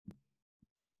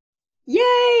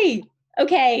Yay!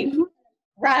 Okay,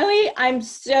 Riley, I'm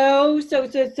so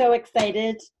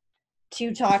excited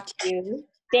to talk to you.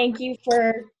 Thank you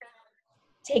for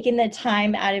taking the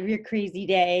time out of your crazy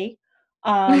day.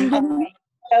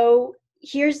 So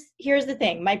here's the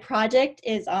thing. My project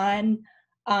is on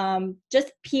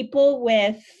just people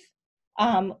with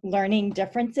learning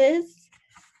differences,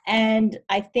 and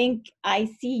I think I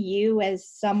see you as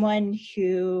someone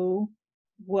who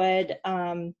would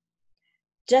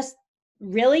just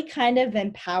really kind of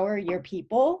empower your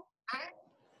people,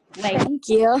 like Thank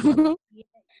you.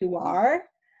 you are.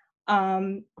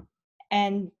 Um,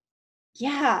 and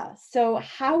yeah, so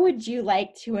how would you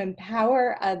like to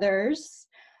empower others,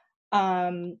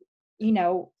 um, you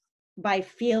know, by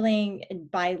feeling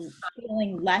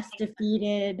less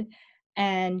defeated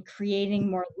and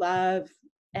creating more love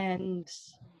and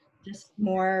just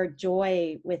more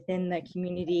joy within the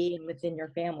community and within your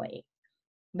family?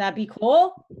 That'd be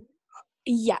cool.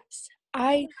 Yes,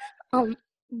 I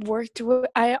worked with.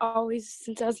 I always,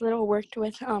 since I was little, worked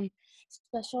with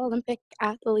Special Olympic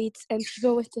athletes and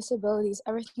people with disabilities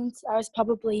ever since I was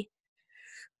probably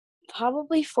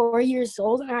 4 years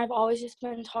old, and I've always just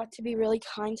been taught to be really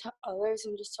kind to others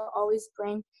and just to always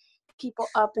bring people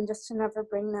up and just to never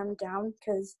bring them down,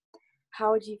 because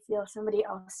how would you feel if somebody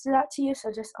else did that to you?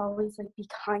 So just always like be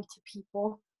kind to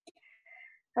people.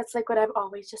 That's like what I've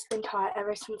always just been taught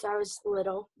ever since I was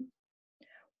little.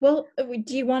 Well,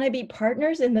 do you want to be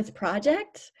partners in this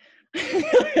project?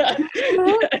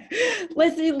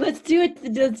 Let's do it.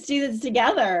 Let's do this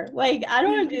together. Like, I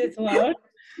don't want to do this alone.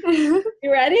 You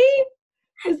ready?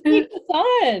 Let's make this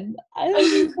fun. I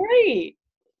think it's great.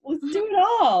 Let's do it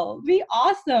all. It'll be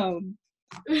awesome.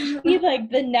 Be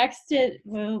like the next. It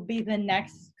will be the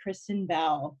next Kristen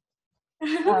Bell.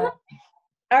 All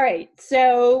right.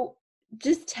 So,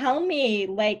 just tell me,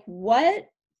 like, what,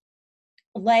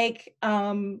 like,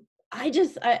 how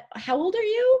old are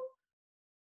you?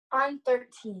 I'm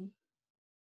 13.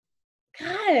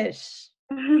 Gosh.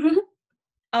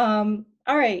 All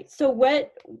right. So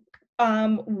what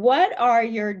are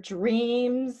your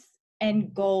dreams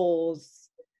and goals?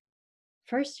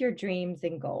 First, your dreams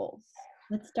and goals.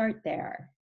 Let's start there.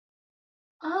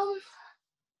 Um,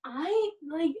 I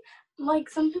like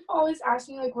some people always ask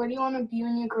me like, what do you want to be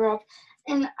when you grow up?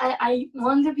 And I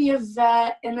wanted to be a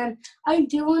vet, and then I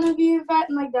do want to be a vet,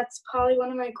 and like that's probably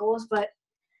one of my goals. But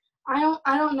I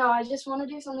don't know. I just want to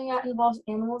do something that involves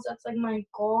animals. That's like my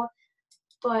goal.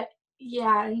 But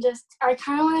yeah, and just I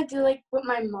kind of want to do like what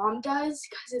my mom does,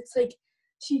 because it's like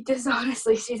she does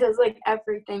honestly she does like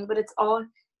everything, but it's all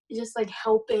just like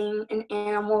helping an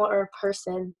animal or a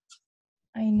person.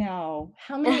 I know.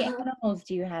 How many animals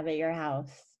do you have at your house?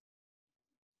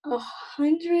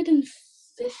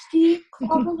 150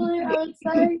 probably, I would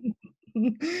say.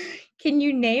 Can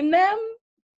you name them?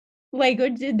 Like,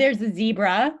 there's a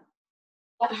zebra.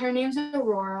 Her name's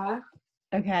Aurora.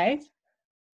 Okay.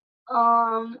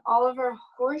 All of our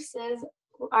horses,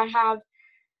 I have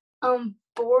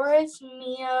Boris,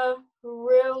 Mia,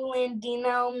 Rue,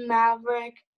 Landino,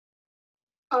 Maverick,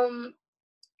 um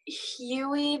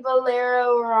Huey,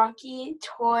 Valero, Rocky,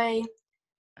 Toy,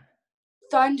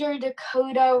 Thunder,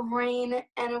 Dakota, Rain,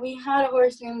 and we had a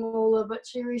horse named Lola, but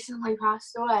she recently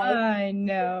passed away. I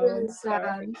know. Really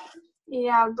sad.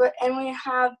 Yeah, and we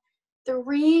have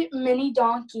 3 mini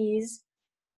donkeys.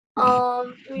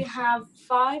 We have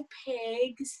 5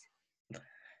 pigs.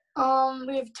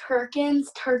 We have turkey and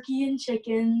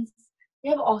chickens. We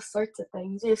have all sorts of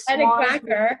things. We have And a swans,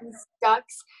 quacker.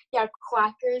 ducks. Yeah,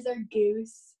 quackers are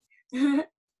goose. I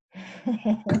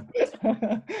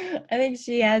think is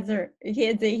it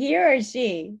he or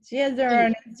she? She has her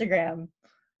own Instagram.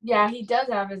 Yeah, he does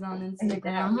have his own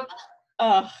Instagram.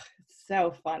 Oh,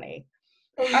 so funny.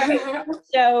 All right.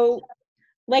 So,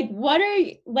 what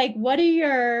are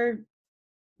your,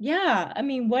 yeah, I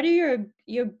mean, what are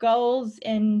your goals,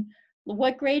 and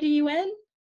what grade are you in?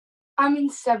 I'm in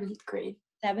 7th grade.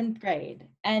 7th grade.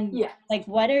 And Yeah. like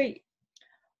what is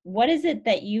it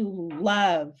that you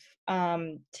love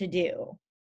to do?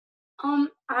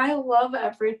 I love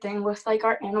everything with like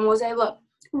our animals. I love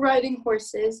riding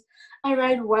horses. I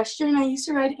ride Western. I used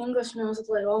to ride English when I was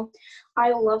little.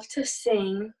 I love to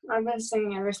sing. I've been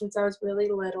singing ever since I was really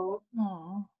little.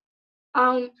 Aw.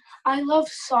 I love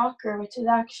soccer, which is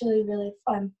actually really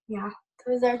fun. Yeah,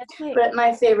 those are. Right. But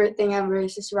my favorite thing ever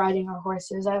is just riding our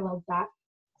horses. I love that.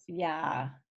 Yeah.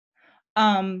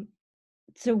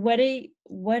 So what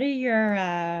are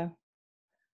your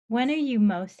when are you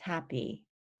most happy?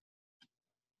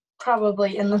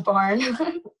 Probably in the barn.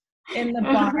 In the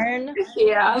barn?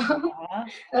 Yeah. Yeah.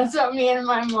 That's what me and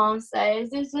my mom say.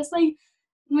 It's just like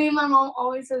me and my mom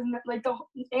always says, like, the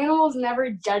animals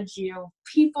never judge you.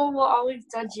 People will always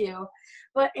judge you.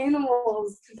 But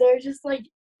animals, they're just, like,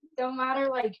 no matter,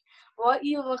 like, what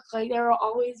you look like, they will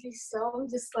always be so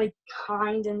just, like,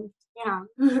 kind and, yeah.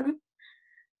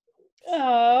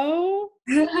 Oh,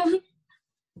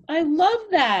 I love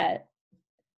that.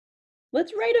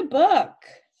 Let's write a book.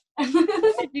 Can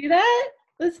we do that?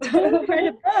 Let's totally write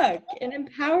a book and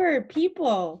empower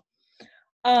people.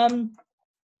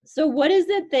 So what is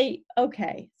it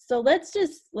so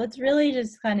let's really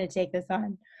just kind of take this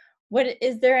on. What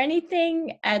is there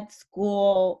anything at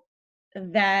school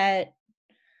that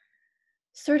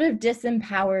sort of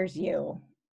disempowers you?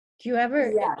 Do you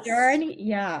ever, Yes. there are any,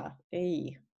 yeah.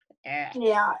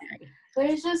 Yeah.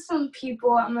 There's just some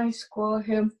people at my school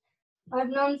who I've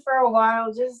known for a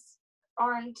while just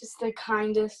aren't just the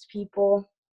kindest people.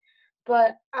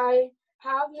 But I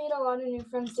have made a lot of new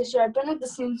friends this year. I've been at the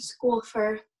same school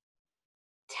for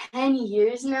 10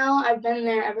 years now. I've been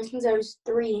there ever since I was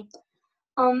 3.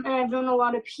 And I've known a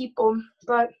lot of people,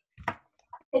 but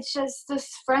it's just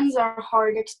friends are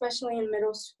hard, especially in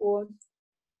middle school.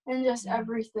 And just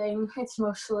everything. It's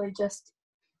mostly just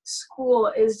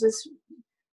school is just,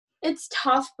 it's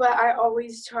tough, but I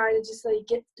always try to just like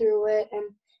get through it, and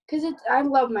because I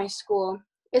love my school.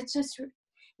 It's just,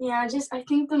 yeah, just I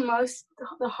think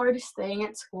the hardest thing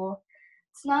at school,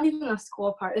 it's not even the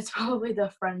school part, it's probably the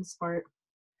friends part.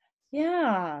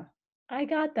 Yeah, I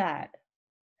got that.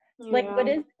 Like,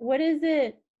 Yeah. what is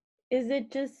it? Is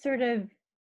it just sort of,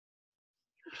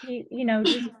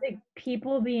 just like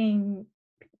people being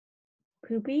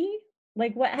poopy?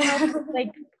 Like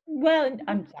like, well,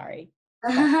 I'm sorry.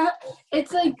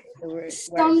 It's like The word,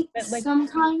 but like,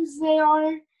 sometimes they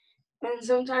are, and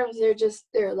sometimes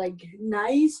they're like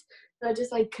nice. That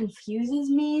just like confuses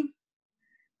me.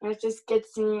 And it just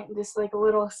gets me just like a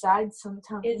little sad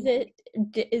sometimes.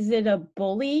 is it a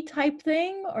bully type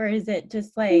thing, or is it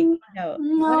just like, No,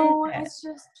 what is it? it's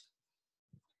just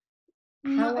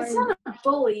How no, are it's you? not a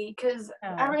bully, because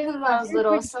Oh, ever since I was you're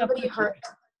little, pretty if somebody self-conscious. hurt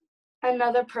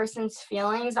another person's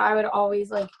feelings, I would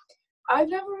always like. I've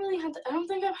never really had. I don't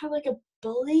think I've had like a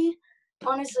bully,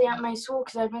 honestly, at my school,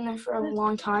 because I've been there for a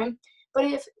long time. But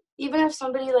even if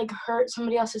somebody like hurt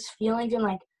somebody else's feelings in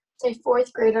like say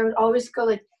 4th grade, I would always go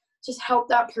like just help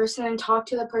that person and talk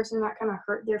to the person that kind of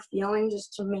hurt their feelings,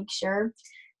 just to make sure,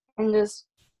 and just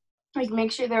like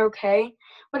make sure they're okay.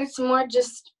 But it's more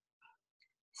just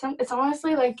it's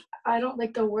honestly like I don't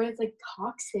like the word like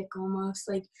toxic almost.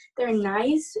 Like they're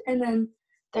nice, and then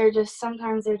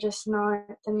sometimes they're just not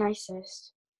the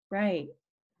nicest. Right.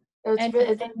 It's And really,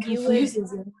 it and you would,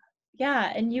 confuses me.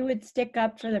 yeah, and you would stick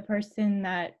up for the person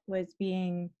that was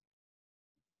being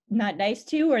not nice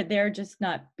to you, or they're just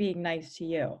not being nice to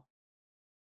you?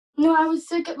 No, I was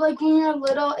sick of like when we were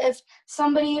little, if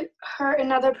somebody hurt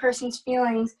another person's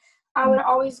feelings, I would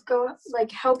always go like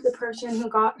help the person who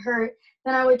got hurt.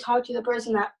 Then I would talk to the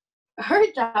person that hurt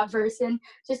that person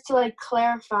just to like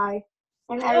clarify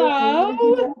and everything.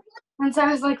 Oh, Since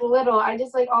I was like little, I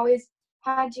just like always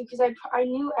had to, because I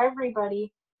knew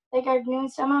everybody. Like I've known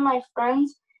some of my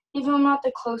friends, even though I'm not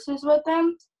the closest with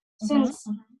them, since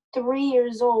 3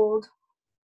 years old.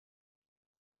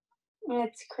 And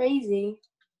it's crazy.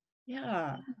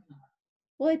 yeah.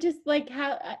 Well, it just like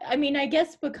how, I mean, I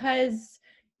guess because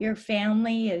your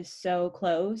family is so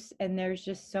close and there's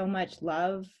just so much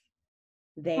love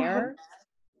there,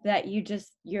 that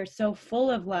you're so full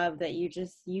of love that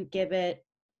you give it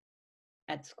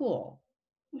at school.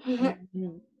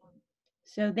 Mhm.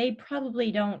 So they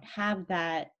probably don't have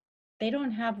that. They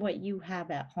don't have what you have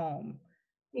at home,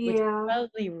 which is Yeah,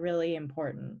 probably really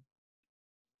important,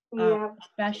 yeah,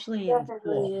 especially in definitely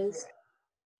school. is.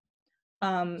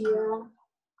 Um, Yeah.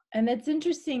 and it's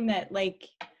interesting that, like,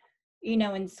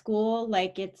 in school,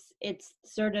 like it's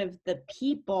sort of the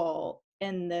people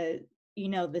and the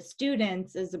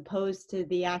students, as opposed to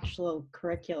the actual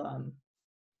curriculum.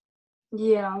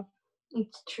 Yeah,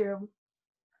 it's true.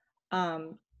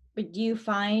 But do you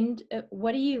find,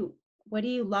 what do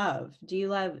you love?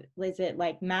 Is it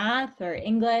like math or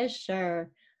English,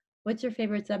 or what's your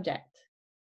favorite subject?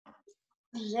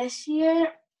 This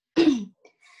year,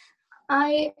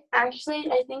 I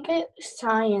think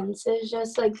science is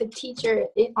just like the teacher.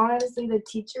 Honestly, the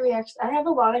teacher, I have a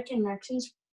lot of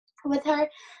connections with her.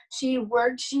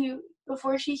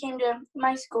 Before she came to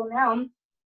my school now,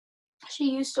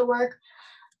 she used to work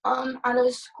at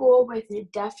a school with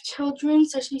deaf children,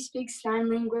 so she speaks sign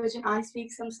language and I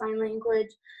speak some sign language,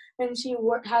 and she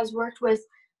has worked with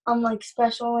like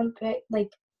Special Olympic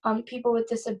people with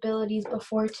disabilities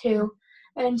before too,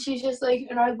 and she's just like,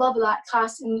 and I love that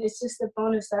class, and it's just a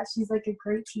bonus that she's like a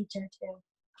great teacher too.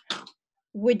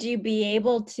 would you be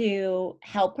able to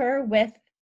help her with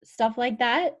stuff like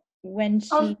that when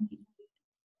she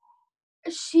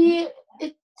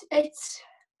it it's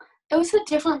it was a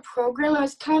different program. It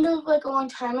was kind of like a long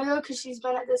time ago because she's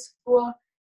been at this school,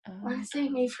 I want to say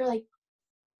maybe for like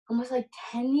almost like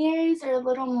 10 years or a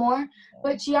little more.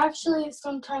 But she actually,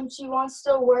 sometimes she wants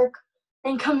to work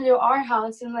and come to our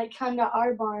house and like come to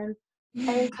our barn.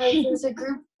 And because there's a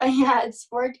group, yeah, it's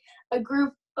work, a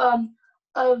group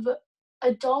of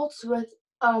adults with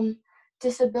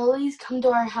disabilities come to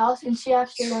our house, and she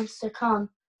actually wants to come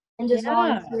and just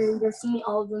volunteer and just meet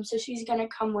all of them. So she's gonna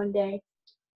come one day.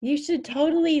 You should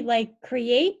totally like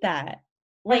create that,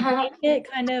 like make it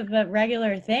kind of a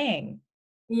regular thing.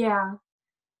 Yeah,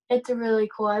 it's really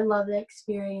cool. I love the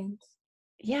experience.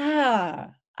 Yeah,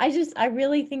 I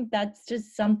really think that's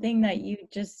just something that you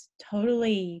just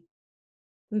totally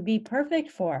would be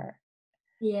perfect for.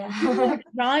 Yeah. I'm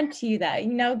drawn to that,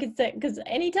 you know, because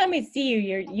anytime I see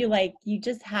you, you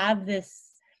just have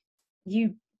this,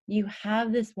 you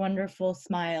have this wonderful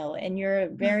smile, and you're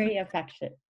very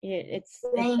affectionate. It's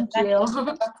Thank you.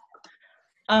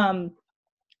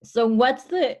 So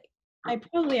I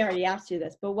probably already asked you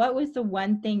this, but what was the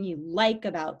one thing you like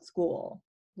about school?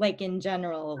 Like in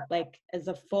general, like as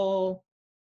a full,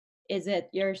 is it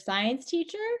your science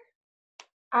teacher?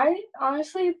 I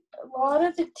honestly, a lot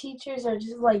of the teachers are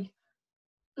just like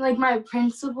my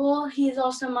principal, he's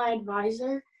also my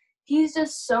advisor. He's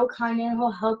just so kind and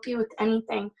he'll help you with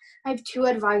anything. I have 2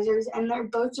 advisors and they're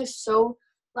both just so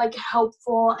like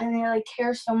helpful, and they like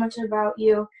care so much about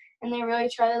you, and they really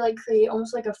try to like create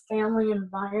almost like a family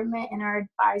environment in our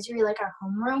advisory, like our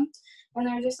homeroom. And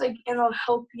they're just like, and they'll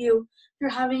help you if you're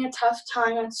having a tough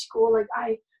time at school. Like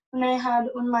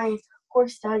when my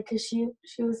horse died, because she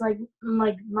was like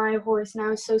my horse, and I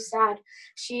was so sad.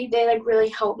 They like really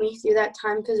helped me through that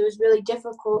time because it was really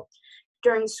difficult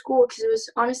during school, because it was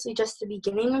honestly just the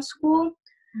beginning of school.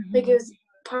 Like it was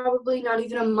probably not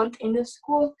even a month into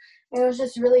school, and it was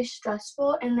just really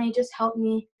stressful, and they just helped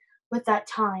me with that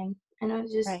time. And it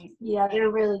was just yeah,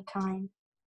 they're really kind.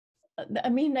 I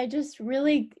mean,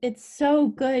 it's so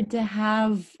good to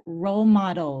have role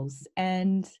models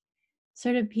and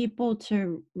sort of people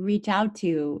to reach out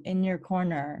to in your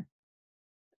corner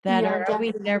that Yeah, are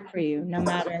always definitely. there for you no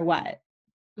matter what.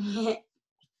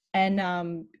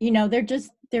 And you know, they're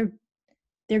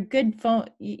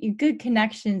good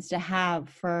connections to have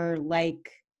for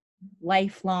like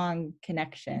lifelong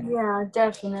connection Yeah,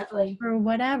 definitely. for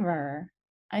whatever.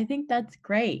 I think that's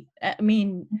great. I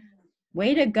mean,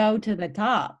 way to go to the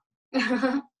top,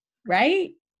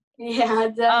 right? Yeah,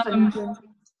 Um, definitely.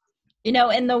 you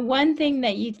know, and the one thing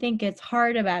that you think is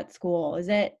hard about school,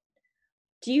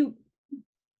 do you,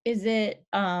 it's,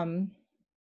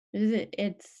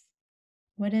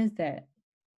 what is it?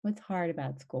 What's hard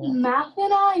about school? Math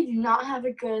and I do not have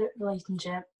a good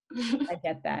relationship. I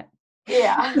get that.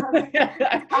 Yeah.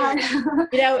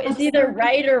 You know, it's either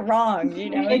right or wrong,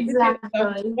 you know.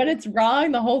 Exactly. When it's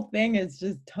wrong, the whole thing is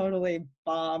just totally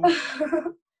bomb.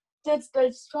 That's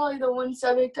probably the one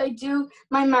subject I do.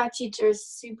 My math teacher is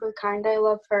super kind. I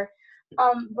love her.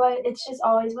 But it's just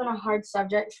always been a hard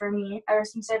subject for me ever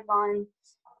since I've gone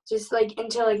just like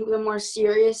into like the more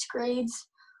serious grades.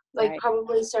 Like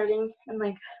probably starting in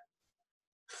like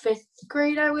 5th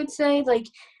grade, I would say. Like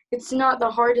it's not the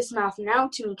hardest math now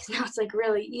to me, because now it's like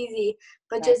really easy.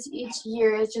 But just each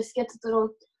year it just gets a little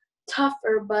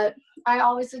tougher. But I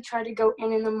always try to go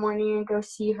in the morning and go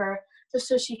see her just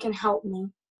so she can help me.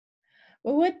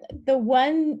 Well,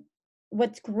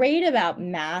 what's great about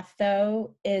math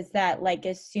though is that like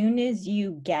as soon as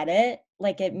you get it,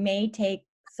 like it may take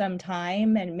some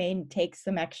time and may take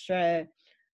some extra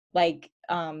like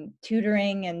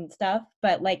tutoring and stuff,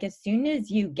 but like as soon as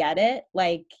you get it,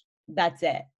 like that's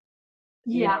it.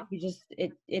 Yeah. You just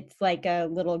it's like a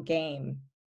little game.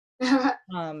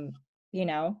 You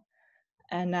know,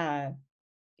 and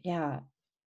yeah.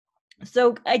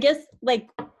 So I guess like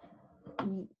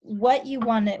what do you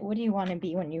want to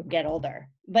be when you get older?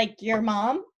 Like your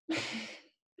mom?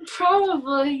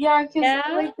 Probably, yeah, because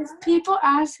like if people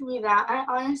ask me that, I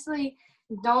honestly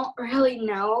don't really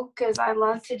know, because I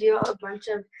love to do a bunch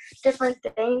of different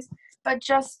things, but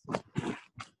just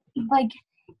like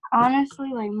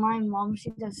honestly, like my mom,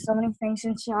 she does so many things,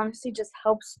 and she honestly just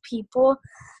helps people,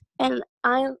 and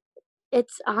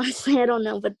it's honestly, I don't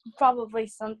know, but probably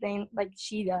something like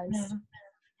she does. Yeah.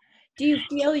 Do you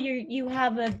feel you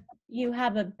have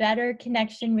a better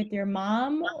connection with your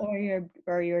mom or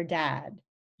your dad,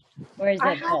 or is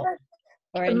it both?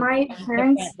 Or My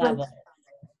parents level?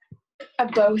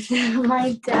 Both.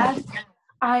 My dad,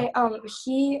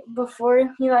 Before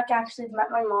he like actually met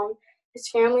my mom, his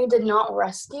family did not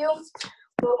rescue.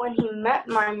 But when he met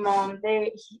my mom,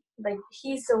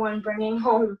 he's the one bringing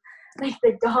home like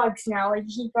the dogs now. Like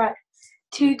he brought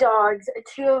 2 dogs,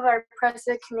 2 of our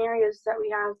Presa Canarios that we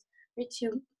have. We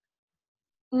 2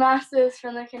 mastiffs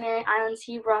from the Canary Islands.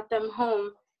 He brought them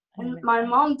home, and my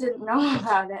mom didn't know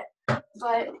about it.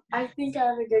 But I think I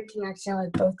have a good connection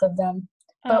with both of them.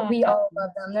 But we all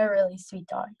love them. They're really sweet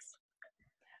dogs.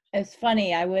 It's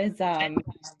funny. I was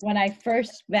when I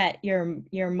first met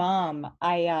your mom,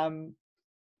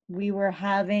 we were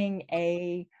having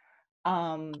a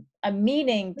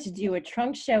meeting to do a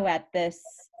trunk show at this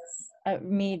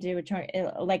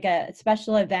like a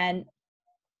special event.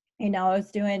 You know, I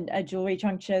was doing a jewelry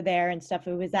trunk show there and stuff.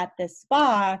 It was at this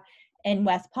spa in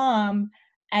West Palm,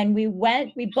 and we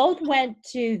both went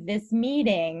to this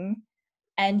meeting,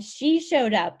 and she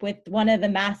showed up with one of the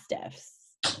mastiffs.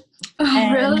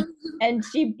 Really? And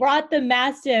she brought the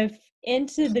mastiff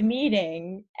into the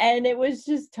meeting, and it was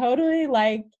just totally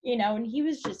like, you know, and he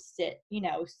was just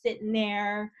sitting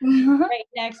there right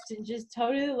next and just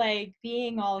totally like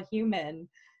being all human.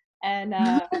 And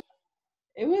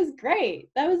it was great.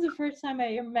 That was the first time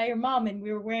I met your mom, and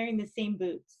we were wearing the same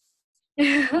boots.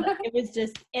 It was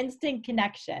just instant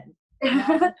connection. You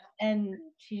know? And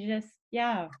she just,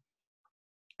 yeah.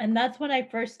 And that's when I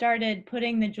first started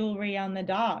putting the jewelry on the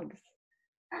dogs.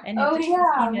 And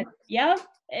yep.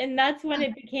 And that's when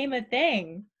it became a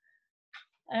thing.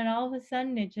 And all of a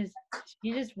sudden she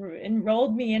just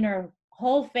enrolled me in her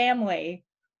whole family.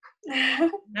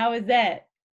 That was it.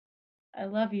 I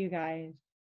love you guys.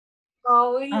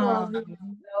 Oh, we love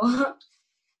you.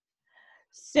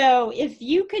 So if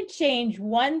you could change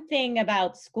one thing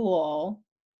about school,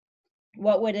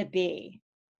 what would it be?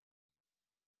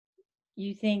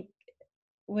 You think,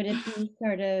 would it be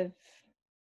sort of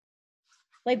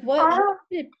like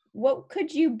what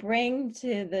could you bring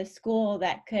to the school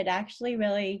that could actually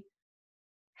really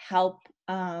help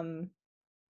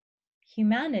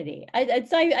humanity? I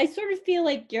sort of feel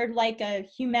like you're like a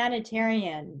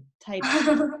humanitarian type,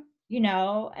 you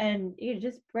know, and you're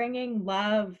just bringing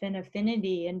love and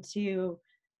affinity into,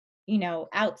 you know,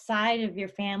 outside of your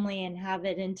family and have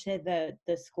it into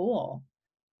the school.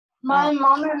 My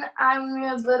mom and I, when we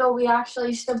were little, we actually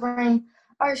used to bring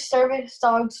our service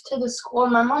dogs to the school.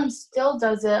 My mom still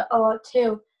does it a lot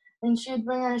too. And she'd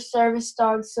bring our service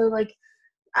dogs. So, like,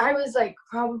 I was, like,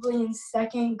 probably in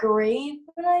 2nd grade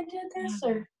when I did this,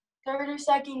 or 3rd or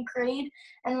 2nd grade.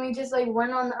 And we just, like,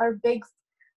 went on our big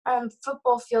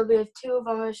football field. We have 2 of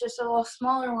them. It was just a little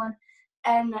smaller one.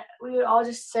 And we would all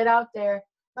just sit out there.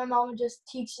 My mom would just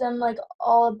teach them, like,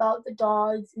 all about the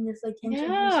dogs and just, like, introduce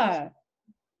them.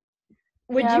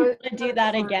 Would you want to do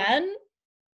that again?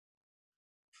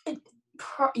 It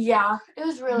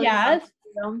was really fun.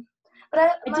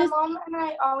 But my mom and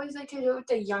I always like to do it with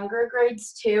the younger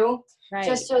grades too,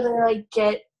 just so they like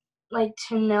get like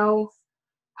to know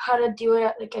how to do it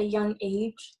at like a young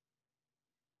age.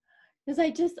 Because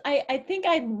I think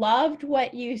I loved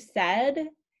what you said,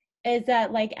 is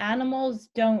that like animals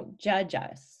don't judge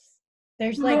us.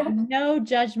 There's like no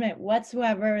judgment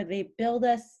whatsoever. They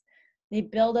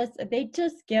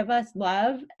just give us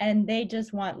love, and they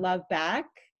just want love back.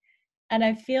 And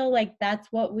I feel like that's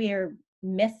what we're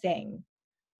missing.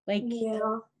 Like,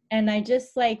 and I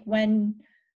just like when,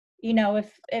 you know,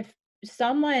 if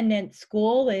someone in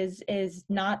school is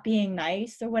not being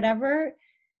nice or whatever,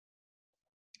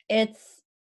 it's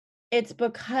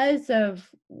because of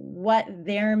what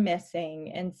they're missing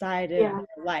inside of their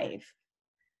life.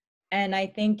 And I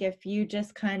think if you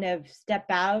just kind of step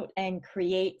out and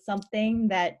create something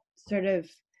that sort of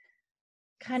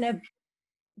kind of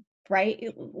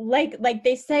bright, like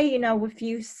they say, you know, if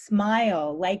you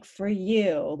smile, like for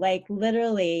you, like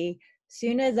literally,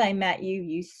 soon as I met you,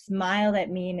 you smiled at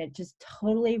me, and it just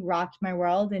totally rocked my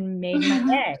world and made my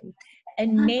day,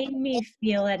 and made me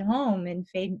feel at home, and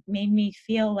made me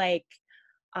feel like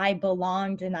I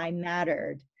belonged and I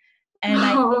mattered.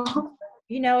 And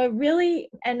you know, it really,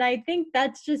 and I think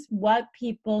that's just what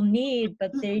people need,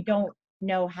 but they don't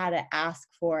know how to ask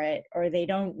for it, or they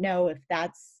don't know if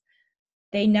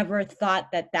they never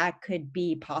thought that could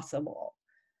be possible.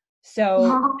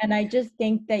 So, and I just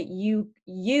think that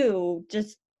you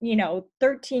just, you know,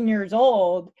 13 years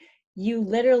old, you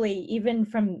literally, even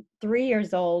from 3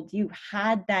 years old, you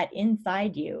had that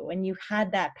inside you, and you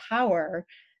had that power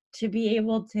to be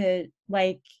able to,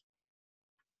 like,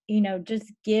 you know,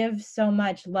 just give so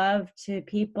much love to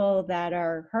people that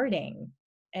are hurting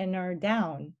and are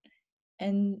down,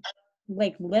 and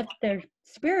like lift their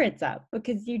spirits up,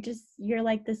 because you're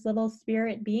like this little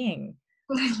spirit being.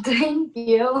 Thank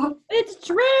you. It's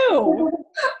true.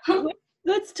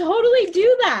 Let's totally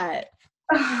do that.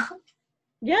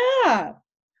 Yeah.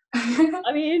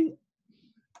 I mean,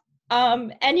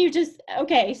 and you just,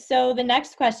 okay, so the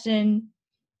next question,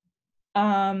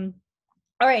 all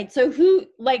right, so who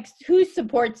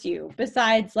supports you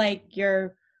besides like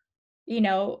your,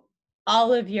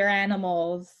 all of your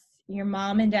animals, your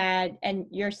mom and dad and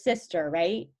your sister,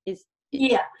 right? Is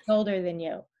Yeah. older than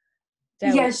you. So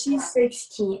Yeah, she's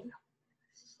 16.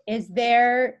 is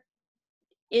there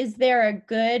a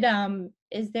good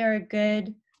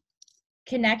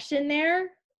connection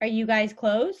there? Are you guys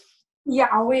close?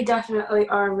 Yeah, we definitely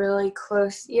are really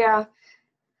close. Yeah.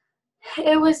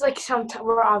 It was like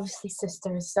we're obviously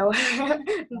sisters, so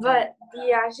but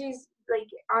yeah, she's like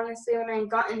honestly when I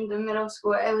got into middle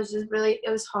school it was just really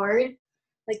it was hard.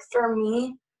 Like for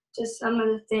me, just some of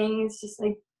the things, just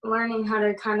like learning how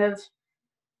to kind of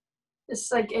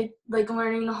just like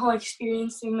learning the whole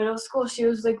experience in middle school, she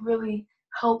was like really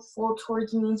helpful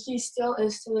towards me and she still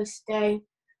is to this day.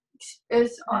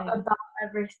 It's Right. about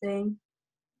everything.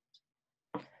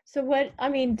 So what, I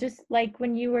mean, just like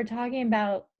when you were talking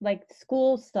about like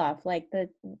school stuff, like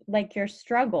your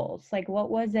struggles, like what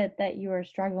was it that you were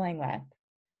struggling with?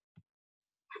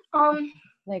 Um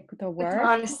Like the work?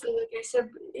 Honestly, like I said,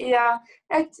 yeah,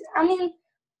 I mean,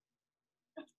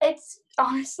 it's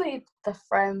honestly the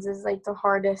friends is like the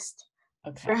hardest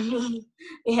Okay. for me.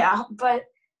 Yeah, but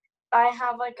I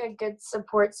have like a good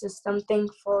support system,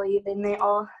 thankfully. Then they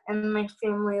all and my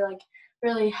family like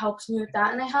really helps me with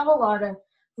that, and I have a lot of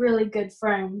really good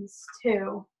friends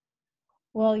too.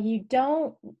 Well, you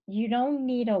don't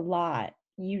need a lot.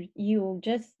 You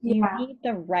Yeah, need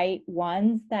the right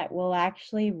ones that will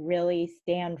actually really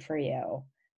stand for you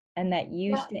and that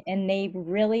yeah, and they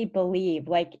really believe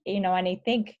like, and I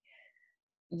think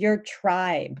your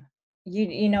tribe,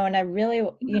 and I really,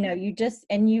 you just,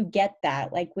 and you get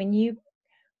that like when you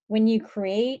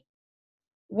create,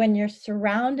 when you're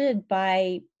surrounded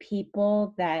by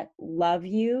people that love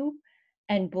you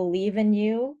and believe in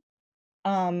you,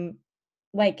 um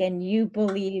like, and you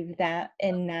believe that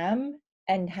in them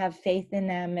and have faith in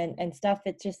them and stuff,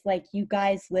 it's just like you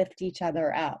guys lift each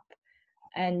other up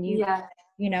and yeah.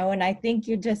 and I think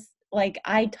you just like,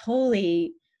 I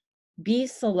totally, be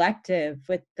selective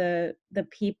with the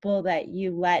people that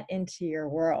you let into your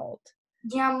world.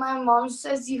 Yeah, my mom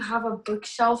says you have a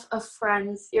bookshelf of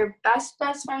friends. Your best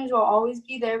friends will always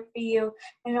be there for you,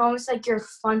 and almost like your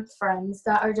fun friends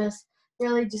that are just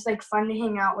really just like fun to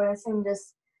hang out with, and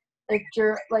just like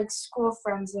your like school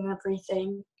friends and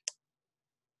everything.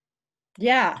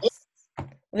 Yes,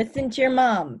 listen to your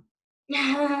mom.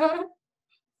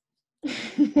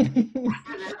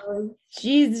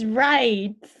 She's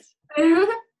right.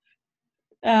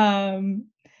 um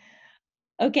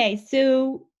okay,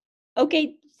 so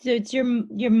it's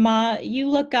your mom. You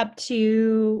look up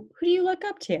to, who do you look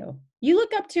up to? You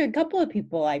look up to a couple of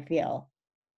people, I feel.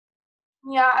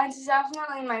 Yeah, it's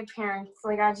definitely my parents.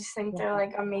 Like I just think they're Yeah.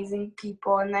 like amazing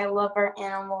people, and they love our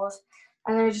animals,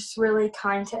 and they're just really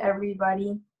kind to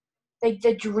everybody. Like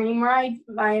the Dream Ride,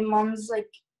 my mom's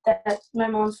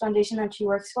foundation that she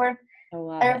works for. I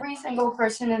love it. Every single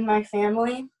person in my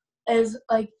family is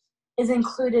is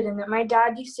included in it. My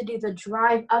dad used to do the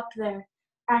drive up there,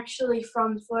 actually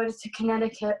from Florida to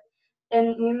Connecticut,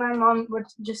 and me and my mom would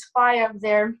just fly up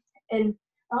there. And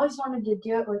I always wanted to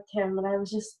do it with him, but I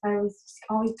was just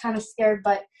always kind of scared.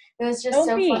 But it was just Don't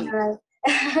so fun be. that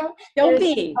it Don't was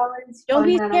just be. always Don't fun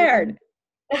be that scared.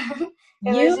 it was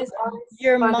You, just always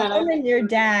your fun mom that I and your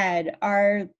dad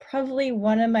are probably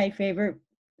one of my favorite,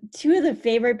 two of the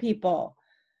favorite people.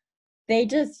 They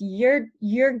just, you're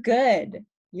good.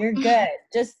 You're good.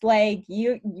 Just like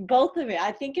both of you.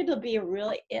 I think it'll be a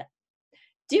really,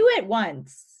 do it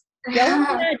once. Go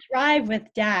on that drive with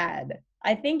dad.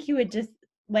 I think he would just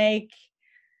like,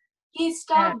 He yeah,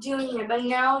 stopped doing it, but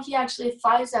now he actually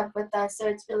flies up with us, so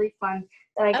it's really fun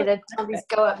that I oh, get to that's good. always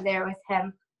go up there with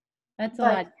him. That's a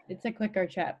But lot. It's a quicker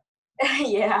trip.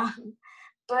 yeah,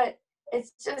 but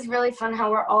it's just really fun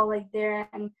how we're all like there.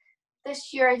 And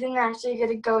this year I didn't actually get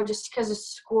to go just because of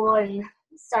school and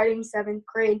starting 7th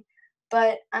grade,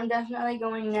 but I'm definitely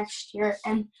going next year.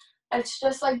 And it's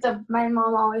just like my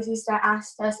mom always used to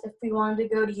ask us if we wanted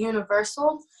to go to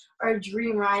Universal or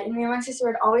Dream Ride, and me and my sister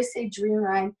would always say Dream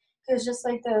Ride. It was just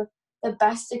like the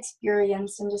best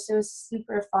experience, and just it was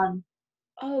super fun.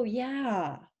 Oh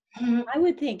yeah. I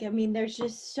would think, I mean, there's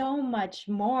just so much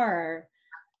more.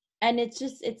 And it's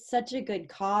such a good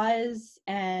cause.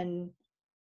 And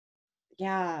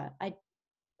yeah,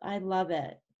 I love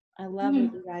it. I love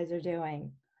what you guys are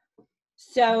doing.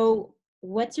 So,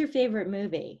 what's your favorite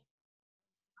movie?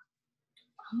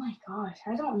 Oh my gosh,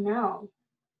 I don't know.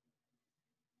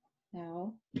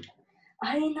 No.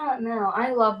 I do not know.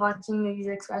 I love watching movies,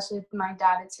 especially with my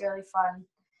dad. It's really fun.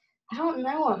 I don't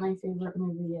know what my favorite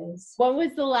movie is. What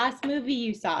was the last movie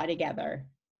you saw together?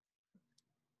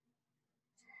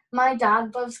 My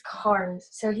dad loves cars,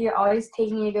 so he always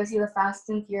takes me to go see the Fast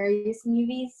and Furious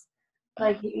movies.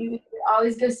 Like, we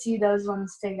always go see those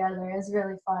ones together. It's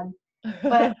really fun.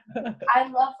 But I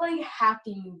love, like,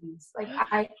 happy movies. Like,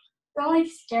 I don't like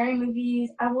scary movies.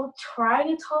 I will try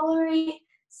to tolerate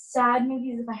sad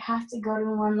movies if I have to go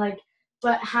to one, like,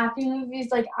 but happy movies,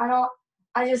 like,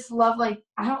 I just love, like,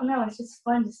 I don't know, it's just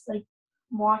fun just, like,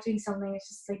 watching something. It's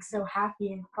just, like, so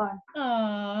happy and fun.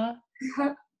 Aww.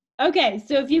 Okay,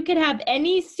 so if you could have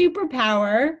any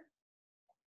superpower,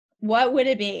 what would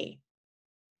it be?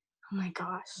 Oh my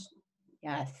gosh.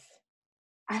 Yes.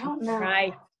 I don't know.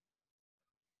 Right.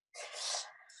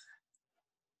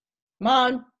 Come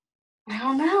on. I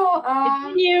don't know.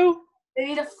 It's you.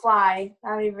 Maybe to fly.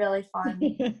 That'd be really fun.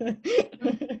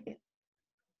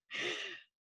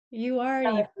 You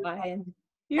already flying.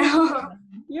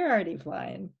 You're already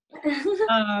flying.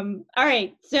 All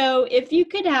right. So if you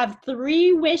could have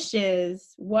 3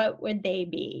 wishes, what would they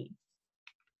be?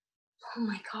 Oh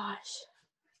my gosh.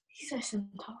 These are some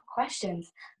tough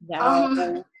questions.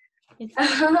 No.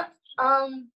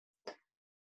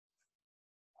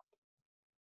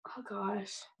 Oh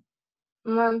gosh.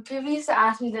 When people used to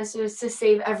ask me this, it was to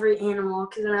save every animal,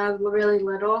 because when I was really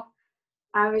little,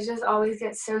 I would just always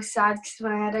get so sad because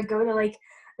when I had to go to like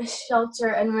a shelter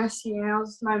and rescue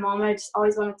animals, my mom, I just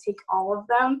always want to take all of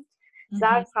them. So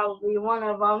that's probably one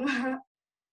of them.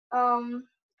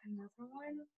 Another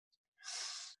one.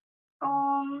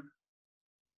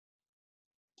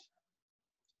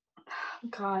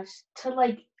 Gosh, to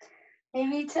like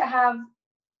maybe to have.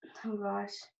 Oh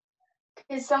gosh.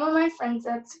 Because some of my friends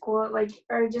at school, like,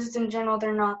 or just in general,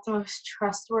 they're not the most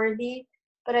trustworthy.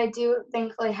 But I do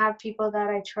thankfully have people that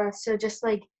I trust. So just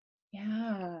like,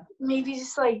 Yeah. maybe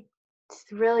just like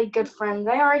really good friends.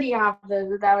 I already have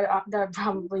those. That would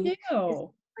probably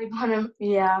like one of,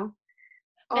 yeah.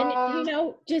 And you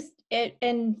know, just it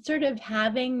and sort of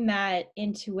having that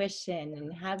intuition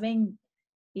and having,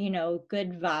 you know,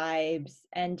 good vibes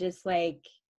and just like,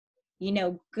 you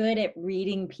know, good at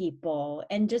reading people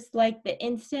and just like the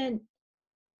instant,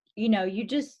 you know,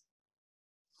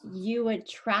 you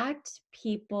attract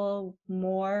people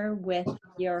more with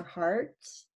your heart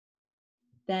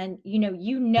than, you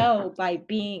know, by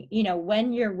being, you know,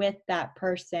 when you're with that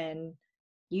person,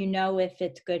 you know if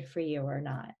it's good for you or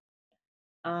not.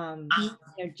 You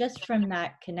know, just from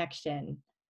that connection.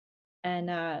 And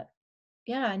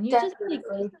yeah, and you just like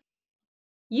Definitely.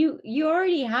 you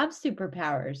already have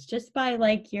superpowers just by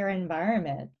like your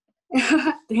environment.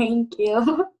 Thank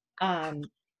you.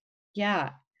 Yeah.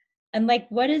 And like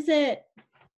what is it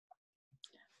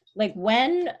like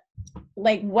when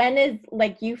is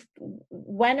like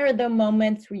when are the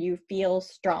moments where you feel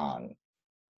strong?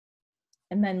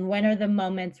 And then when are the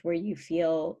moments where you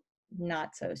feel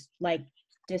not so like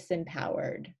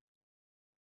disempowered?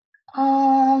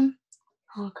 Oh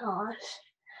gosh.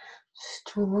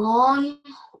 Strong.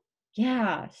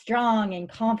 Yeah, strong and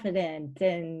confident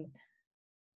and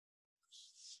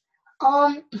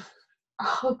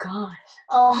Oh gosh.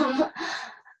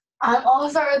 I'll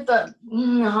start with the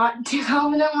not too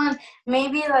confident one.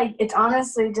 Maybe like it's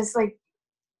honestly just like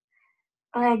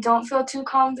when I don't feel too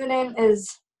confident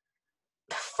is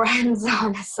friends,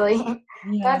 honestly.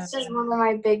 yeah. That's just one of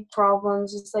my big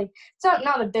problems. It's like it's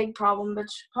not a big problem, but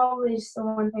it's probably just the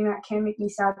one thing that can make me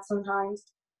sad sometimes.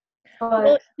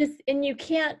 Well, But and you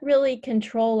can't really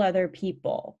control other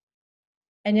people.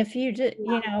 And if you just,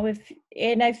 you know,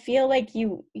 and I feel like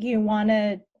you want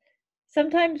to,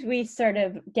 sometimes we sort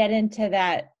of get into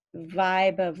that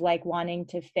vibe of like wanting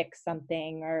to fix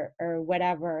something or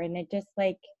whatever. And it just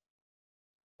like,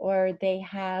 or they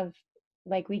have,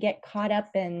 like we get caught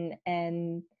up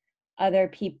in other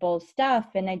people's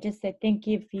stuff. And I think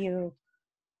if you,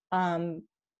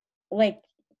 like,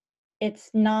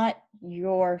 it's not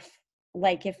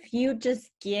like if you just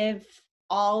give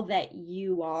all that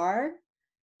you are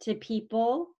to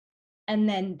people and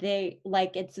then they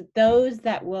like it's those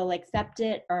that will accept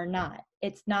it or not.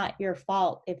 It's not your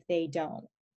fault if they don't.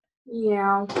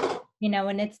 yeah. You know,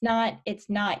 and it's not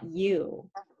you.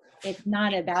 It's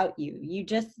not about you. You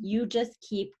just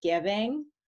keep giving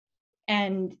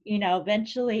and you know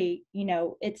eventually, you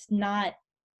know, it's not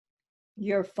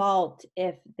your fault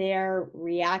if their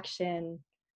reaction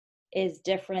is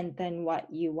different than what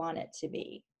you want it to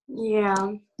be.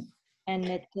 Yeah. And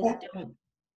it just don't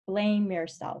blame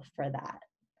yourself for that.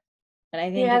 And I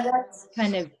think Yeah, it's that's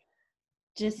kind of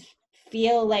just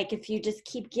feel like if you just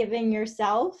keep giving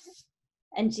yourself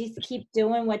and just keep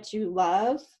doing what you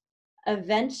love,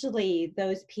 eventually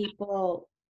those people,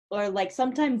 or like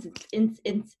sometimes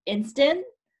it's instant,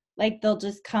 like they'll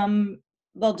just come,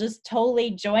 they'll just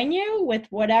totally join you with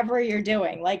whatever you're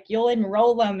doing. Like you'll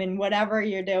enroll them in whatever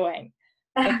you're doing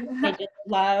because they just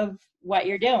love what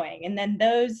you're doing. And then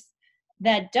those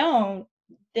that don't,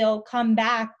 they'll come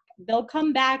back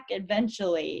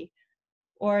eventually,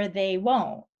 or they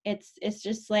won't. It's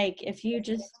just like if you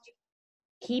just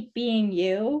keep being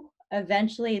you,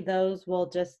 eventually those will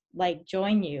just like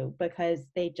join you because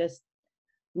they just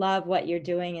love what you're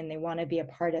doing and they want to be a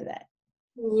part of it.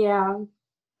 Yeah.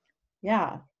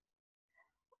 Yeah.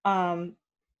 You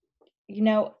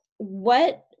know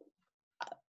what,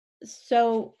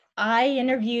 so I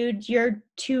interviewed your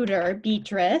tutor,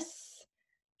 Beatrice.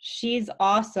 She's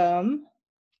awesome.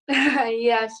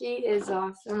 Yeah, she is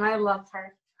awesome. I love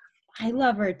her. I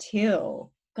love her too.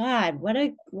 God, what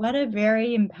a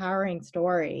very empowering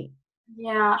story.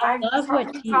 Yeah, I've Love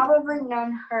what she, probably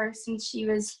known her since she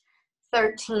was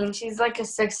 13. She's like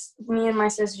me and my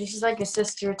sister, she's like a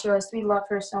sister to us. We love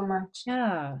her so much.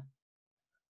 yeah.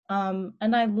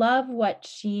 And I love what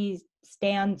she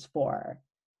stands for.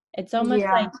 It's almost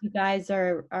Yeah. like you guys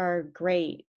are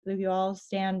great. You all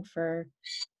stand for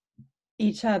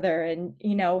each other and,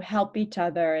 you know, help each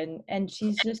other, and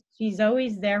she's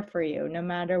always there for you no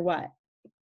matter what.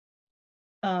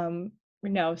 You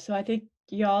know, so I think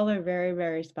y'all are very,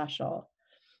 very special.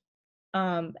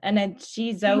 And then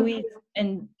she's always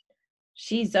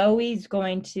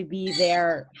going to be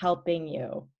there helping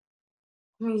you.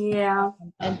 Yeah.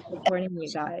 And supporting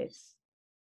you guys.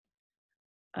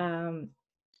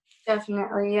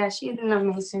 Definitely. Yeah, she's an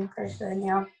amazing person.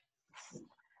 Yeah.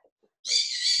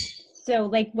 So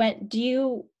like what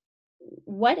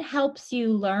helps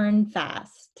you learn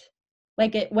fast?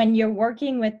 Like when you're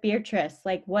working with Beatrice,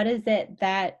 like what is it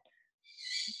that,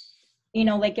 you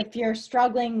know, like if you're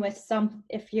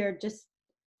if you're just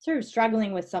sort of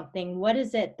struggling with something, what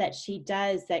is it that she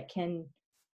does that can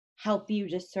help you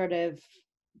just sort of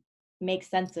make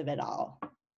sense of it all?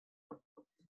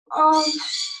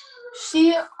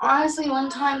 She honestly one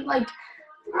time, like,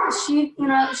 she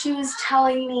was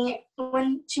telling me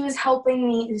when she was helping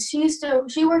me,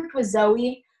 she worked with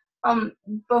Zoe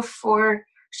before.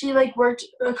 She like worked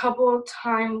a couple of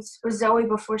times with Zoe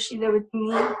before she did with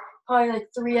me, probably like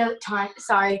 3 other times.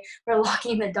 Sorry, we're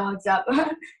locking the dogs up.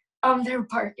 They're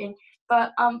barking.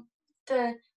 But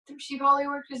she probably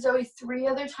worked with Zoe 3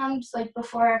 other times, like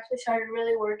before I actually started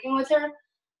really working with her.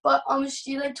 But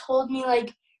she like told me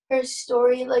like her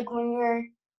story, like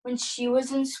when she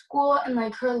was in school, and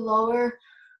like her lower,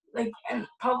 like, and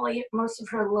probably most of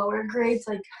her lower grades,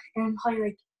 like, and probably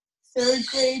like 3rd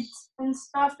grades and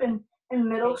stuff, and in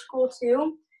middle school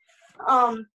too.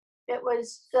 It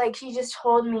was like she just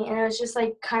told me, and it was just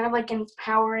like kind of like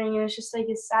empowering. It was just like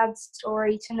a sad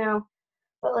story to know,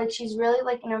 but like she's really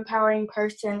like an empowering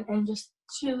person, and just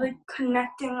she like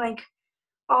connecting like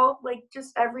all like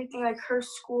just everything, like her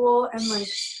school and like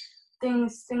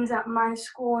things at my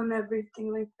school and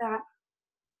everything like that.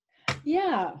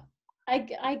 Yeah,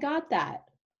 I got that.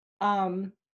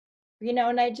 You know,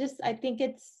 and I think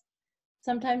it's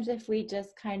sometimes if we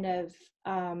just kind of,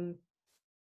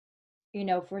 you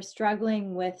know, if we're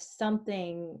struggling with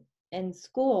something in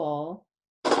school,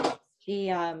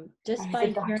 just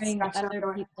by hearing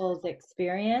other people's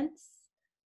experience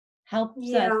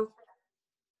helps us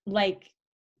like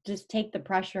just take the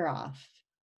pressure off.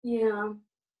 Yeah.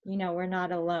 You know, we're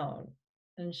not alone,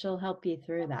 and she'll help you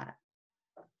through that.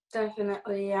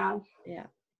 Definitely, yeah. Yeah.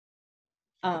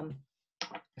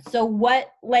 So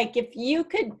what, like if you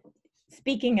could,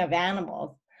 speaking of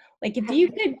animals, like if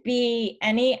you could be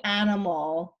any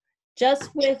animal just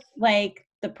with like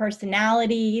the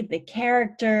personality, the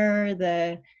character,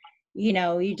 you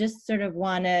know, you just sort of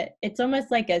want to, it's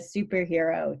almost like a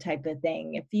superhero type of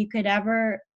thing. If you could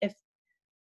ever, if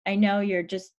I know you're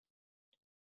just,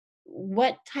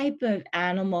 what type of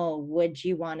animal would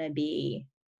you want to be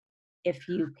if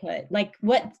you could? Like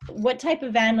what type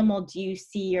of animal do you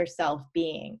see yourself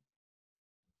being?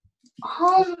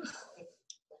 Oh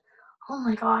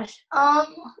my gosh. I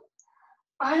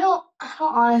don't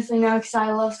honestly know, because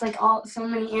I love like so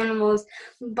many animals.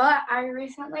 But I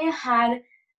recently had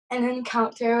an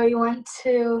encounter.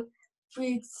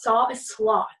 We saw a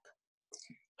sloth,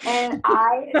 and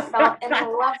I fell in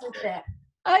love with it.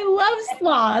 I love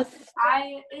sloths.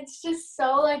 It's just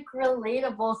so like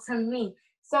relatable to me.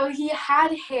 So he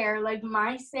had hair like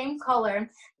my same color.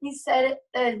 He said,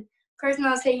 the person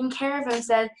that was taking care of him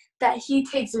said that he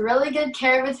takes really good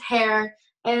care of his hair,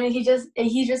 and he just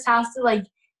has to like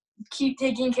keep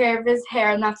taking care of his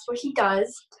hair, and that's what he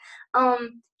does.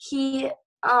 He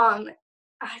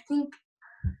I think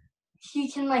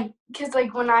he can like, cause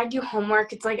like when I do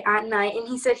homework, it's like at night, and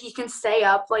he said he can stay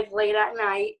up like late at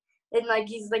night, and like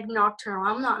he's like nocturnal.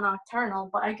 I'm not nocturnal,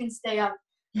 but I can stay up.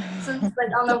 Since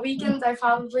like on the weekends, I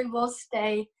probably will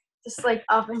stay just like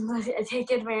up and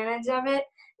take advantage of it.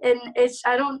 And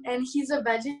and he's a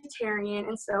vegetarian,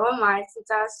 and so am I since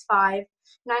I was 5.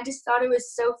 And I just thought it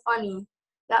was so funny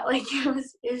that like it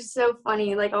was so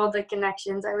funny, like all the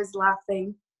connections. I was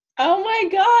laughing. Oh my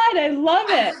God, I love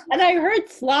it. And I heard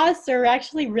sloths are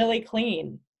actually really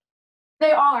clean.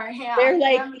 They are, yeah. They're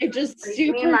like, Yeah, they're just me and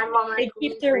super, my mom are they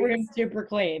clean keep their freaks. room super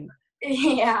clean.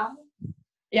 Yeah.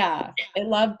 Yeah, I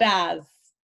love baths.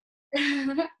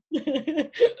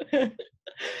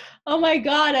 Oh my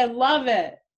God, I love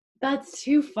it. That's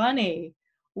too funny.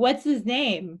 What's his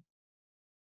name?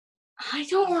 I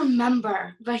don't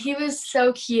remember, but he was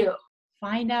so cute.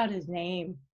 Find out his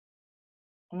name.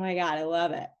 Oh my God, I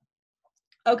love it.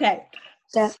 Okay.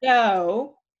 That-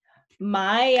 So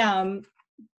my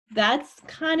that's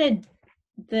kind of,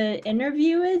 the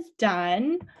interview is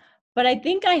done, but I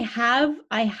think I have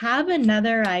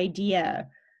another idea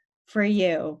for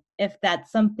you if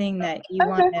that's something that you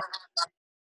want to.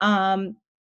 All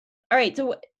right,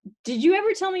 so did you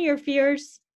ever tell me your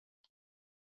fears?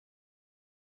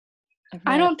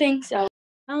 I don't think so.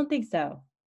 I don't think so.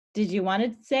 Did you want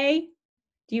to say,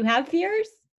 do you have fears?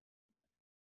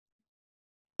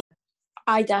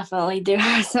 I definitely do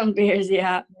have some fears,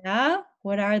 yeah. Yeah?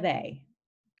 What are they?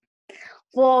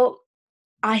 Well,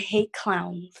 I hate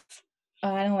clowns.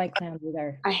 Oh, I don't like clowns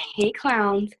either. I hate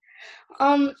clowns.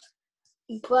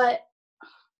 But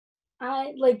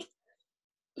I like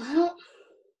I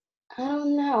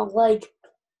don't know, like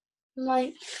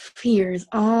my fears.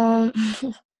 Oh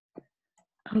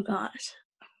gosh.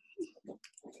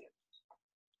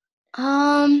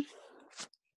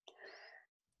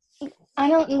 I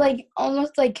don't like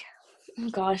almost like oh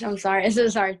gosh, I'm sorry. I'm so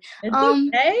sorry. It's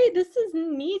okay. This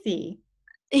isn't easy.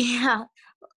 Yeah.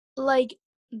 Like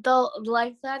the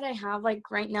life that I have like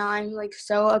right now, I'm like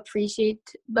so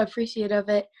appreciative of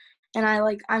it, and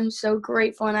I'm so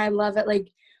grateful and I love it. Like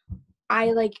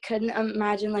I like couldn't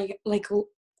imagine like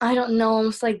I don't know,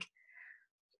 almost like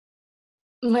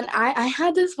when I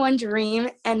had this one dream,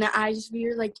 and we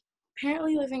were like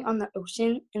apparently living on the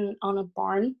ocean and on a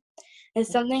barn, and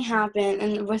something happened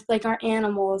and with like our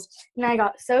animals, and I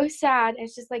got so sad.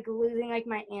 It's just like losing like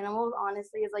my animals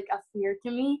honestly is like a fear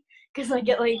to me, because like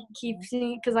it like keeps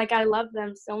me, because like I love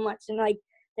them so much, and like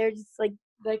they're just like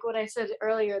what I said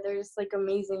earlier, they're just like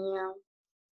amazing.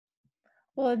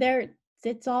 Well,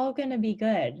 it's all gonna be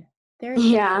good.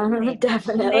 Yeah,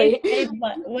 definitely.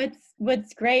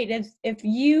 What's great is if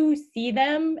you see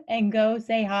them and go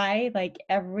say hi like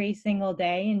every single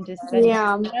day and just spend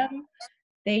time with them,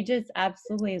 they just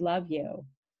absolutely love you.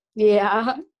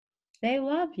 Yeah. They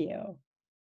love you.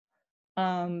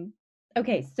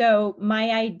 Okay, so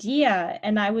my idea,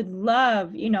 and I would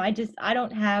love, I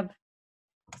don't have,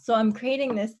 so I'm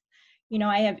creating this,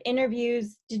 I have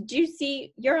interviews. Did you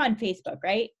see, you're on Facebook,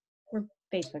 right? We're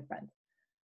Facebook friends.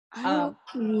 I don't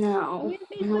know.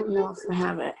 I don't know friend? if I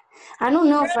have it. I don't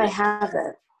know if I have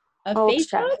it. I'll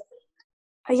check. Facebook?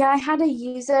 Yeah, I had to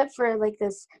use it for like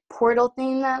this portal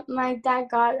thing that my dad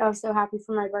got. I was so happy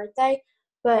for my birthday,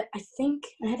 but I think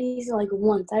I had to use it like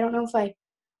once. I don't know if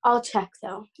I'll check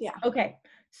though. Yeah. Okay.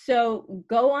 So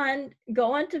go on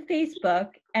to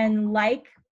Facebook and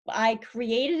I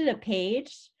created a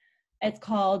page. It's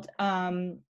called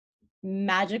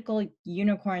Magical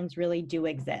Unicorns Really Do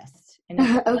Exist. And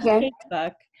it's Okay. on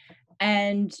Facebook.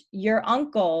 And your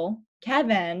uncle,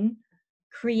 Kevin,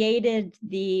 created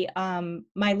the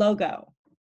my logo.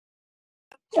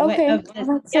 Okay.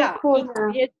 That's so cool.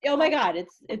 Oh my God,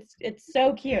 it's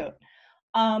so cute.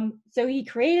 So he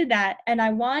created that, and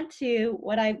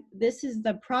this is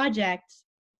the project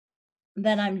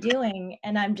that I'm doing,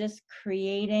 and I'm just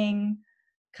creating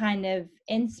kind of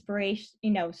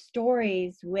inspiration,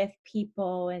 stories with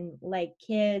people and like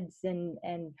kids and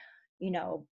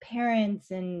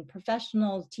parents and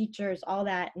professionals, teachers, all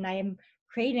that. And I am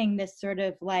creating this sort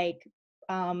of like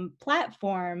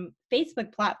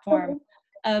Facebook platform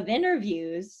of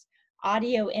interviews,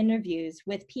 audio interviews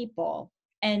with people.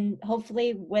 And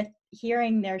hopefully with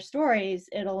hearing their stories,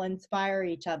 it'll inspire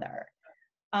each other.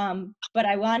 But what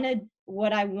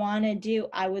I want to do,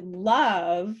 I would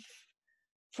love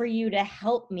for you to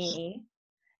help me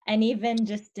and even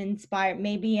just inspire,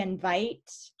 maybe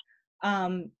invite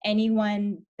any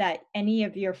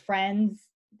of your friends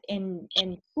in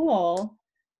school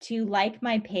to like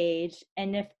my page,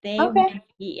 and if they Okay. want to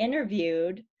be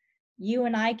interviewed, you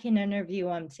and I can interview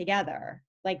them together.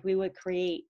 Like we would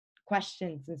create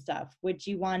questions and stuff. Would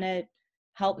you want to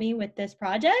help me with this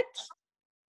project?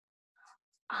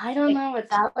 I don't know, but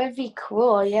that would be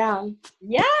cool. Yeah.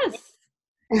 Yes.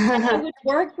 And I would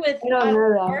work with, I don't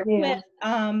know that.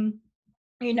 Yeah.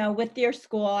 you know, with your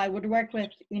school. I would work with,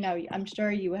 you know, I'm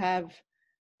sure you have,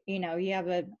 you know,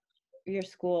 your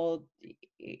school,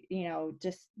 you know,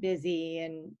 just busy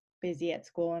at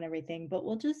school and everything, but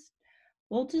we'll just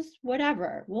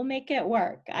whatever, we'll make it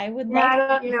work. I would Yeah, love I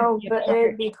don't you to know, be a but part.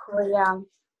 it'd be cool. Yeah.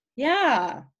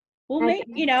 Yeah, we'll I make,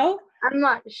 think, you know, I'm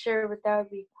not sure, but that would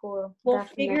be cool. we'll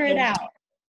figure it Definitely. out.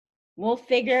 We'll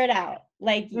figure it out.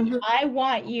 Like, Mhm. I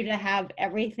want you to have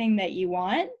everything that you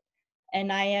want.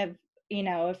 And I have, you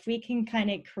know, if we can kind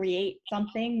of create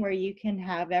something where you can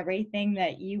have everything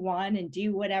that you want and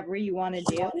do whatever you want to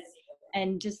do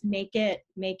and just make it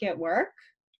work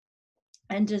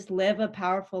and just live a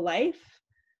powerful life.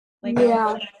 Like,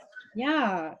 Yeah.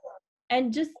 yeah.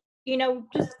 And just, you know,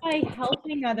 just by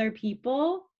helping other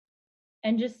people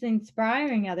and just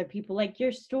inspiring other people, like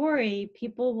your story,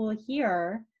 people will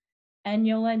hear and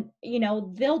you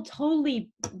know, they'll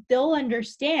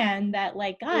understand that,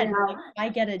 like, God, Yeah. like, if I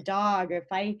get a dog, or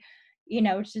if I, you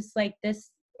know, it's just like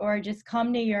this, or just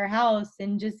come to your house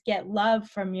and just get love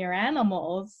from your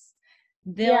animals,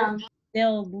 Yeah.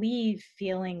 they'll leave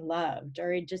feeling loved,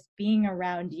 or just being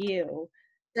around you,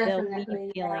 they'll leave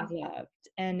Definitely. feeling Yeah. loved.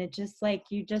 And it just like,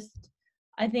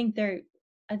 I think I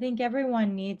think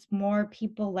everyone needs more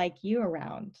people like you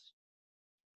around.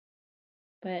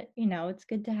 But, you know, it's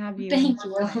good to have you in Thank my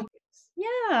you. life.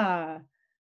 Yeah,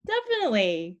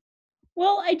 definitely.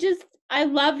 Well, I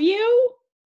love you,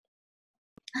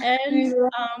 and You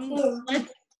um too.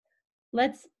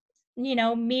 let's you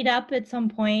know, meet up at some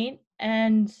point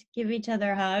and give each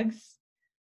other hugs,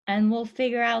 and we'll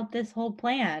figure out this whole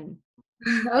plan.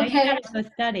 Now you Okay. gotta go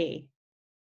study.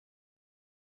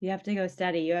 You have to go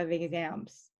study. You have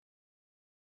exams,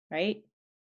 right?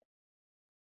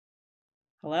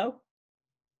 Hello?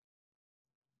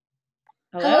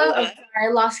 Hello. Hello? Oh, sorry,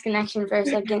 I lost connection for a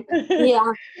second.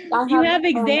 Yeah, I You have. have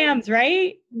exams,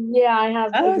 right? Yeah, I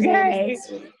have exams Okay. this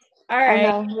week. All I right.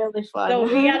 know, really So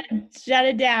we fun. gotta shut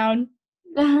it down.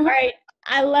 All right.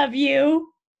 I love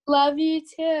you. Love you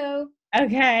too.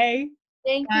 Okay.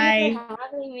 Thank you for Bye.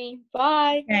 having me.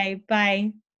 Bye. Okay.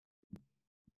 Bye.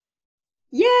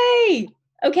 Yay.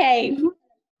 Okay.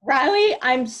 Riley,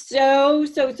 I'm so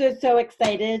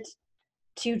excited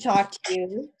to talk to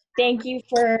you. Thank you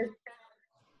for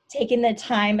taking the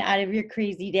time out of your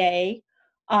crazy day.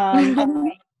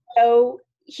 So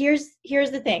here's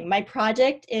the thing. My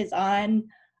project is on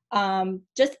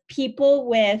just people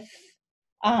with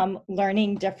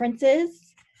learning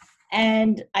differences.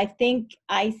 And I think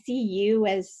I see you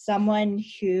as someone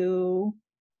who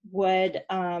would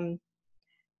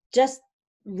just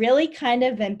really kind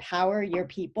of empower your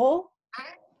people,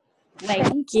 like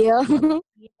Thank you.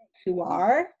 you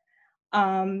are.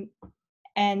 Um,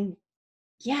 and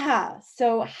yeah,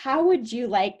 so how would you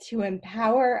like to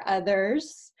empower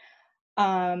others,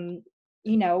 um,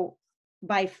 you know,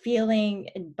 by feeling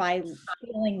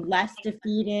less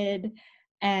defeated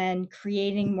and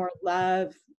creating more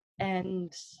love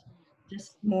and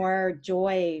just more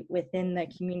joy within the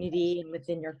community and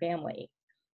within your family?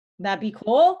 That'd be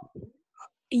cool.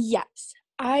 Yes,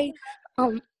 I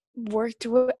worked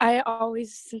with. I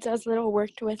always, since I was little,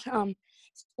 worked with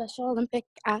Special Olympic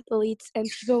athletes and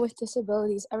people with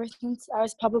disabilities ever since I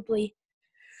was probably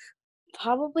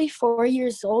 4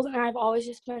 years old, and I've always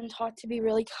just been taught to be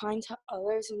really kind to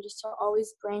others and just to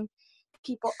always bring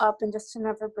people up and just to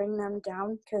never bring them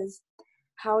down, because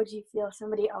how would you feel if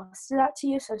somebody else did that to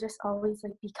you? So just always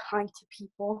like be kind to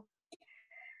people.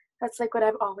 That's like what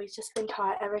I've always just been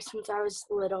taught ever since I was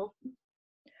little.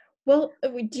 Well,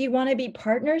 do you want to be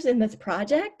partners in this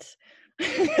project?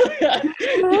 Let's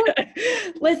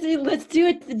do it. Let's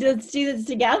do this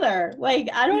together. Like,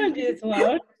 I don't want to do this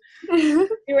alone. You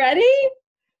ready?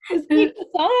 Let's make this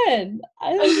fun.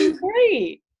 I think it's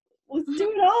great. Let's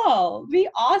do it all. Be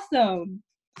awesome.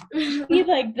 Be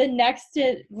like the next.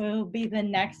 It will be the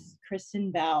next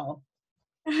Kristen Bell.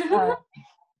 All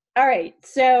right.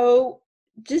 So,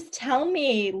 just tell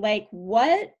me, like,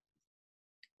 what,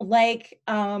 like,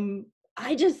 how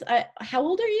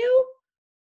old are you?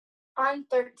 I'm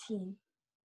 13.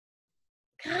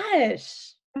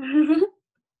 Gosh.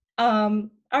 All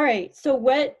right. So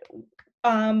what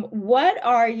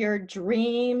are your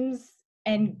dreams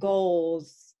and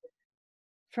goals?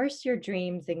 First, your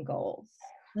dreams and goals.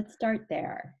 Let's start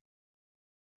there.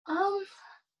 Um,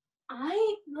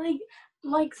 I like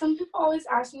like some people always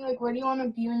ask me like, what do you want to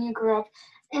be when you grow up?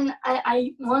 And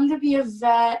I wanted to be a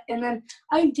vet, and then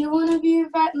I do want to be a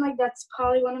vet, and like that's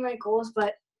probably one of my goals,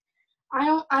 but I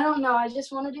don't know. I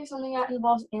just want to do something that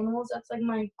involves animals. That's like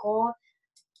my goal.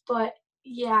 But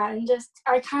yeah, and just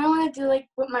I kind of want to do like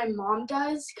what my mom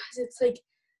does, because it's like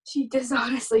she does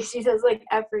she does like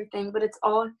everything, but it's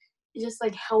all just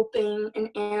like helping an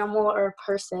animal or a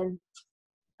person.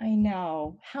 I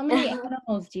know. How many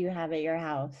animals do you have at your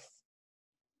house?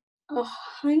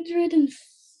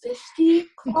 150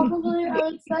 probably, I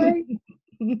would say.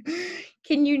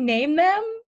 Can you name them?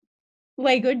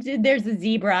 Like, there's a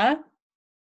zebra.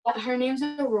 Her name's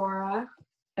Aurora.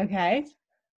 Okay.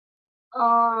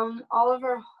 All of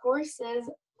her horses,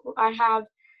 I have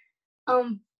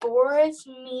Boris,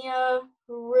 Mia,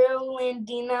 Rue,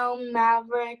 Landino,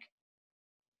 Maverick,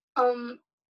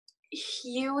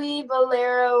 Huey,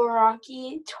 Valero,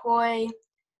 Rocky, Toy,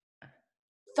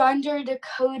 Thunder,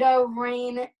 Dakota,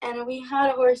 Rain, and we had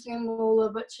a horse named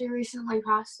Lola, but she recently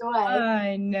passed away.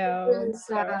 I know. Really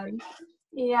sad.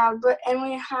 Yeah, and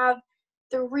we have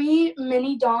 3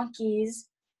 mini donkeys.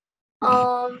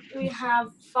 We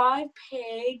have 5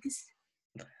 pigs.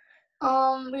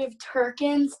 We have turkey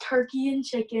and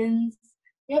chickens.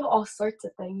 We have all sorts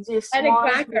of things. We have swans, And a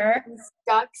quacker.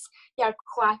 ducks. Yeah,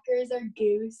 quackers are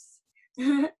goose.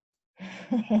 I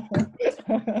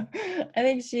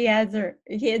think he has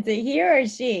he or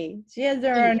she? She has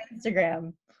her own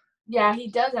Instagram. Yeah, he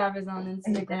does have his own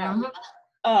Instagram.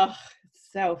 Oh,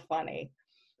 so funny.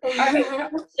 All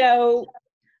right. So,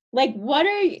 what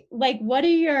are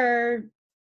your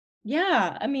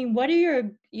what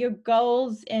are your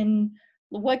goals, and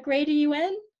what grade are you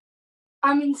in?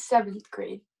 I'm in 7th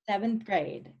grade. 7th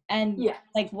grade. And yeah,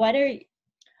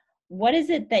 what is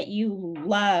it that you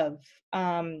love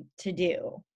to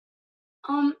do?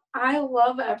 I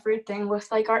love everything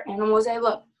with like our animals. I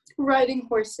love riding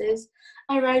horses.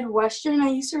 I ride Western. I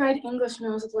used to ride English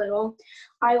when I was little.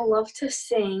 I love to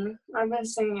sing. I've been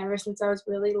singing ever since I was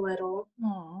really little.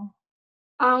 Aww.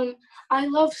 I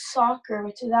love soccer,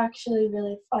 which is actually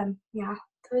really fun. Yeah,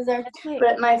 those are. Right.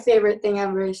 But my favorite thing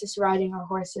ever is just riding our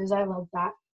horses. I love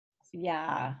that.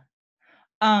 Yeah.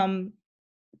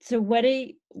 So what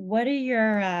are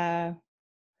your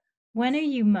when are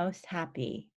you most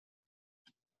happy?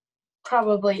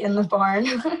 Probably in the barn.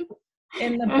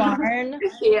 In the barn?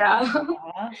 Yeah.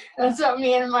 Aww. That's what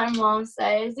me and my mom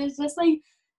say. It's just like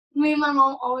me and my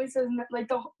mom always says, like,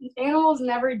 the animals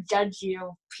never judge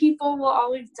you. People will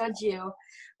always judge you.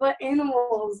 But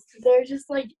animals, they're just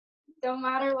like, no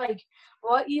matter like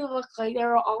what you look like, they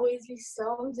will always be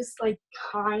so just like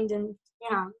kind and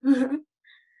yeah.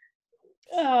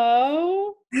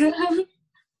 Oh,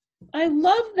 I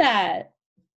love that.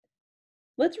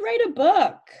 Let's write a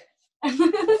book.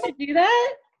 Can I do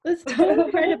that? Let's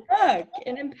totally write a book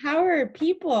and empower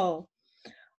people.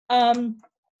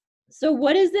 So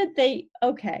what is it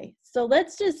okay, so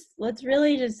let's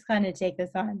really just kind of take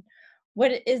this on.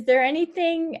 What is there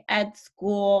anything at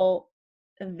school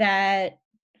that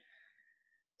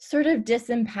sort of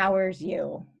disempowers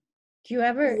you? Do you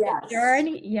ever, Yes. there are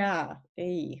any, yeah.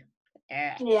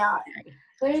 Yeah.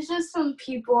 There's just some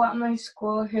people at my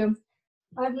school who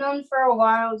I've known for a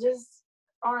while just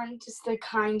aren't just the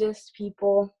kindest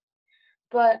people.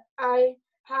 But I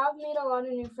have made a lot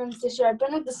of new friends this year. I've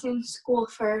been at the same school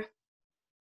for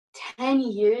 10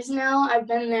 years now. I've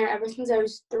been there ever since I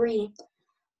was 3.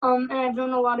 And I've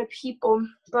known a lot of people,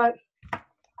 but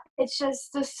it's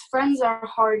just friends are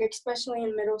hard, especially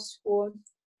in middle school.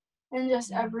 And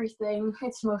just everything.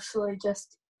 It's mostly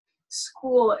just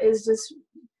school is just,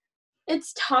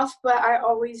 it's tough, but I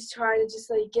always try to just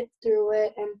like get through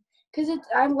it, and because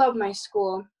I love my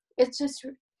school. It's just,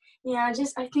 yeah,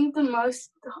 I think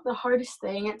the hardest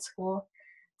thing at school,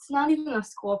 it's not even the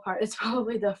school part, it's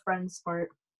probably the friends part.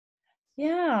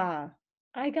 Yeah,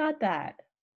 I got that.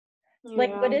 Yeah.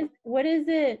 Like, what is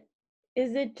it?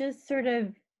 Is it just sort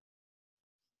of,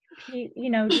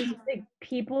 just like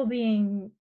people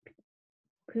being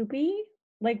poopy?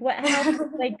 Like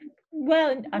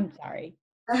well, I'm sorry.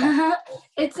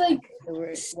 It's like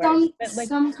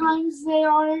sometimes they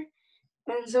are,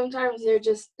 and sometimes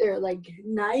they're like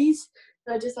nice.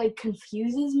 That just like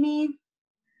confuses me.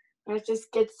 And it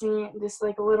just gets me just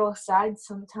like a little sad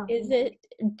sometimes.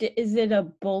 Is it a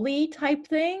bully type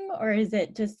thing, or is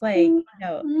it just like,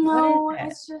 no, what is it?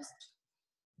 it's just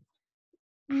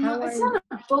it's not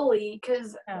a bully,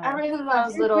 because ever since I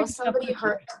was little, somebody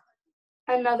hurt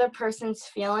another person's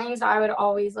feelings, I would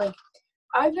always like,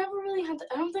 I've never really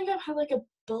I don't think I've had like a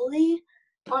bully,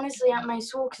 honestly, at my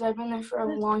school, because I've been there for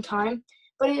a long time.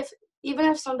 But even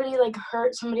if somebody like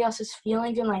hurt somebody else's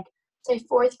feelings and like say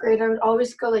 4th grade, I would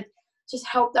always go like just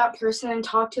help that person and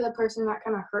talk to the person that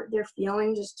kind of hurt their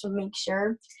feelings just to make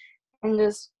sure and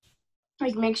just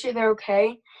like make sure they're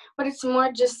okay. But it's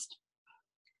more just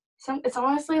it's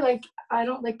honestly like I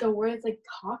don't like the word like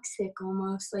toxic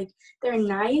almost. Like they're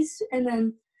nice and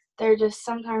then they're just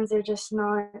sometimes they're just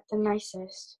not the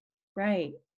nicest.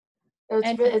 Right. It's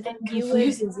And, really it and you would,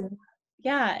 confuses me.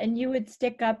 yeah, and you would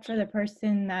stick up for the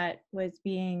person that was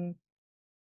being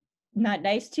not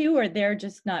nice to you, or they're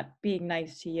just not being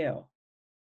nice to you?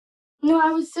 No,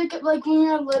 I was sick of, like, when we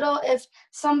were little, if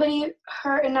somebody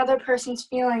hurt another person's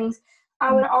feelings,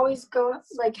 I would always go,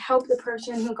 like, help the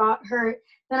person who got hurt.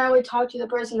 Then I would talk to the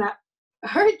person that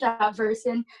hurt that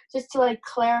person just to, like,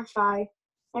 clarify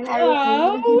and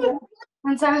everything. Oh,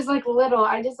 Since I was, like, little,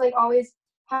 I just, like, always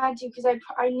had to because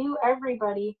I knew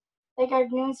everybody. Like,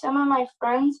 I've known some of my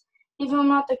friends, even though I'm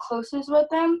not the closest with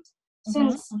them,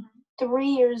 since 3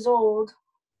 years old.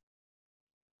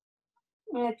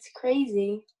 And it's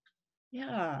crazy.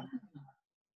 yeah.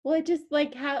 Well, it just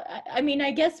like how, I mean,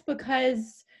 I guess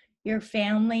because your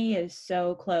family is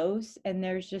so close and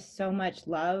there's just so much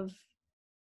love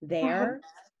there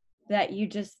that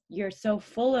you're so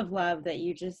full of love that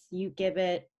you give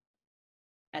it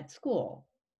at school.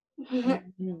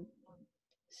 And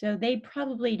so they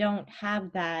probably don't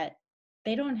have that.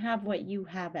 They don't have what you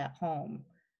have at home,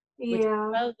 which is Yeah.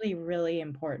 probably really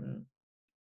important,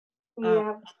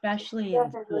 Yeah, especially in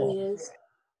definitely school. is.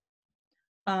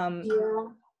 Um, Yeah.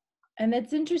 and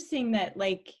it's interesting that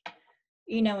like,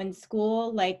 in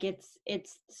school, like it's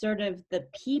sort of the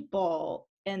people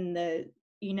and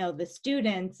the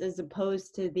students as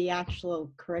opposed to the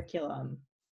actual curriculum.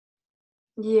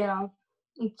 Yeah,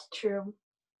 it's true.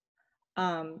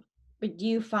 But do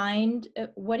you find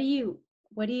what do you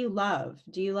love?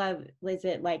 Do you love, is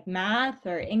it like math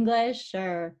or English,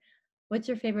 or what's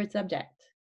your favorite subject?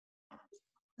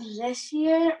 This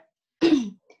year,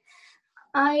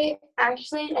 I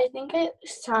think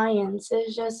science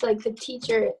is just like the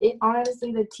teacher.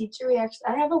 Honestly, the teacher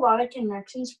I have a lot of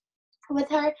connections with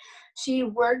her.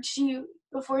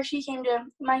 Before she came to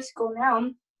my school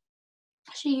now,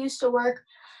 she used to work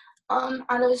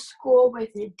at a school with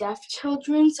deaf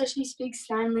children, so she speaks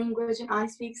sign language and I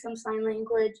speak some sign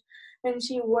language, and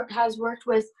she has worked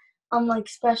with like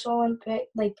Special Olympic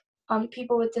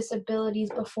people with disabilities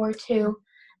before too,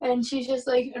 and she's just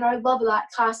like, and I love that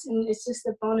class, and it's just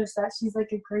a bonus that she's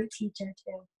like a great teacher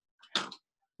too.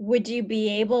 Would you be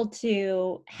able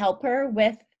to help her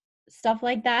with stuff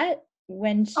like that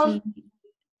when Um,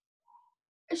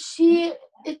 she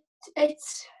it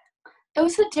it's it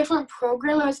was a different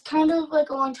program. It was kind of like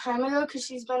a long time ago because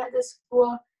she's been at this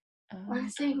school, I want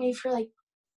to say maybe for like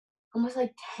almost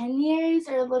like 10 years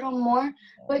or a little more,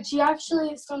 but she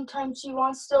actually sometimes she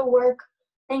wants to work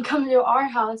and come to our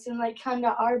house and like come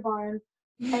to our barn,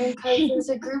 and because there's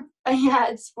a group yeah,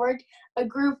 it's work, a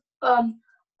group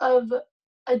of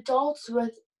adults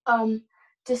with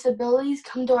disabilities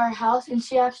come to our house, and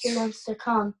she actually wants to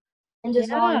come and just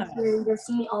Yeah, volunteer and just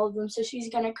meet all of them, so she's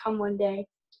gonna come one day.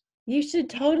 you should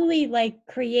totally like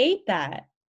create that,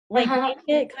 like make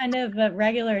it kind of a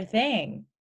regular thing.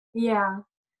 Yeah,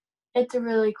 it's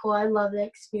really cool. I love the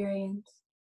experience.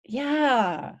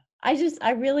 Yeah.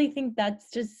 I really think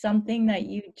that's just something that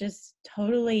you just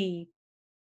totally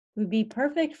would be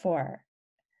perfect for.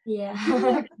 People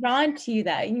Yeah. are drawn to you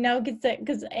that,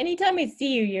 because anytime I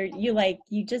see you,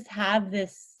 you just have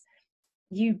this,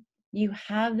 you you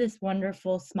have this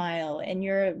wonderful smile and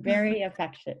you're very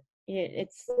affectionate.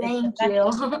 It's Thank you.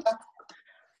 affectionate.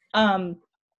 Um,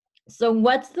 so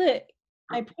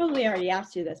I probably already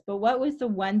asked you this, but what was the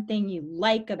one thing you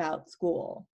like about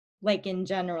school? Like in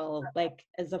general, like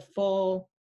as a full,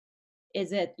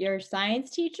 is it your science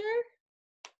teacher?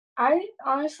 I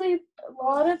honestly, a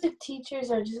lot of the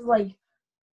teachers are just like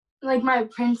my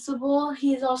principal.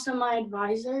 He's also my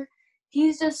advisor.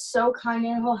 He's just so kind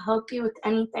and he'll help you with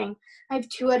anything. I have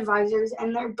 2 advisors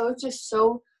and they're both just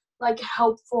so like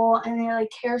helpful, and they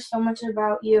like care so much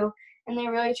about you, and they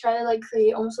really try to like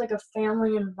create almost like a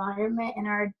family environment in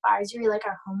our advisory, like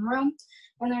our homeroom.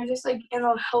 And they're just like, and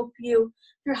they'll help you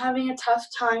if you're having a tough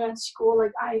time at school.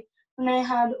 Like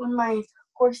when my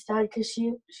horse died, because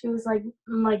she was like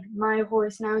my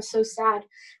horse, and I was so sad.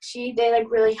 They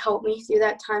like really helped me through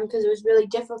that time because it was really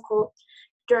difficult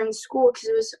during school, because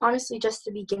it was honestly just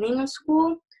the beginning of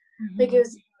school. Like it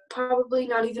was probably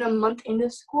not even a month into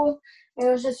school, and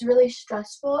it was just really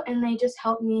stressful, and they just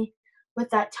helped me with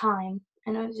that time,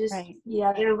 and it was just Right.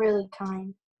 yeah, they're really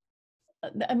kind.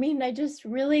 I mean,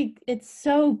 it's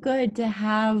so good to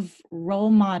have role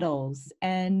models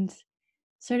and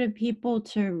sort of people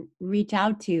to reach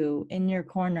out to in your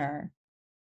corner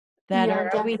that Yeah,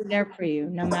 are always there for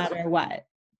you no matter what.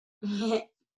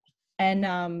 And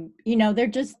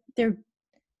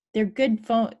they're good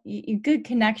good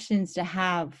connections to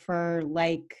have for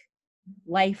like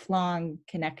lifelong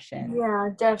connection. Yeah,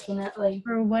 definitely.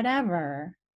 For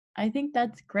whatever. I think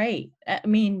that's great. I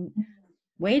mean,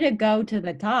 way to go to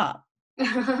the top,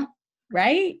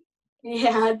 right?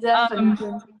 Yeah, Um,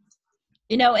 definitely.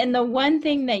 and the one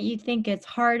thing that you think is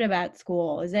hard about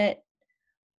school,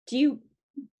 do you,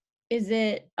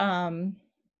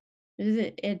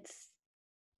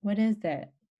 what is it?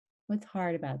 What's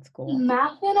hard about school?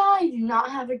 Math and I do not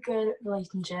have a good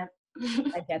relationship.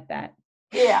 I get that.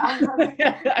 Yeah.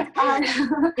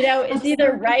 It's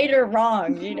either right or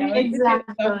wrong,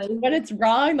 Exactly. when it's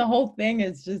wrong, the whole thing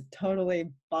is just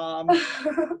totally bomb.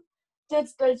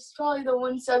 That's probably the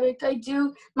one subject I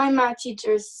do. My math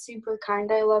teacher is super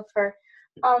kind. I love her.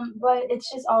 But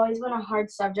it's just always been a hard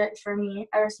subject for me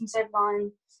ever since I've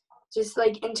gone just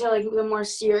like into like the more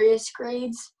serious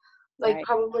grades. Like Right.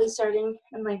 probably starting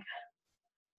in like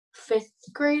 5th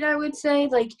grade, I would say.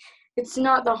 Like it's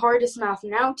not the hardest math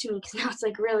now to me because now it's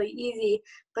like really easy.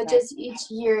 But Right. just each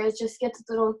year it just gets a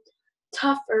little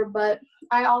tougher. But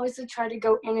I always try to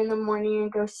go in the morning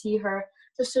and go see her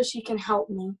just so she can help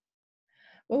me.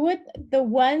 Well,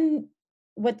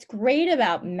 what's great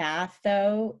about math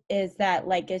though is that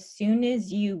like as soon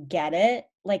as you get it,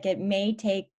 like it may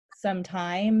take some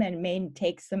time and may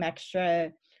take some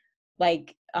extra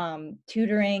like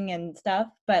tutoring and stuff,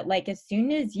 but like as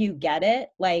soon as you get it,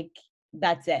 like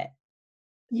that's it.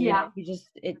 Yeah. You just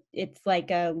it's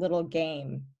like a little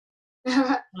game.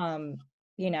 Um,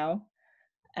 you know,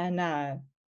 and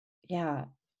yeah.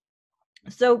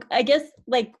 So I guess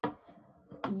like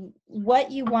what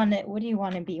do you want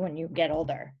to be when you get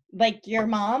older? Like your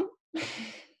mom?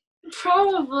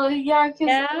 Probably, yeah, because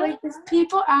Yeah. like if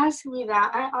people ask me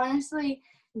that, I honestly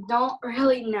don't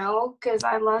really know because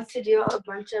I love to do a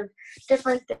bunch of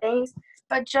different things,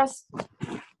 but just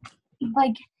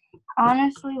like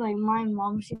honestly, like my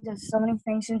mom, she does so many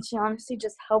things and she honestly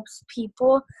just helps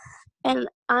people, and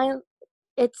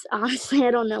it's honestly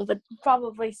I don't know, but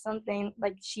probably something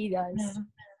like she does. Yeah.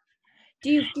 Do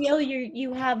you feel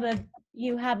you have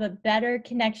a better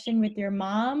connection with your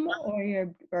mom or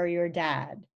your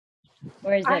dad?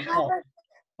 Or is I it have both?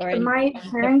 Or in my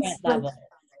different parents like levels?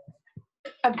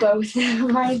 both.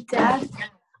 My dad,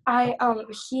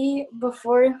 he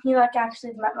before he like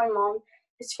actually met my mom,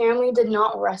 his family did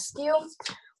not rescue,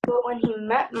 but when he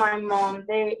met my mom,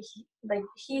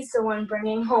 he's the one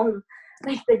bringing home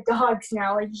like the dogs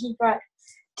now. Like he brought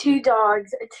 2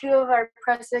 dogs, 2 of our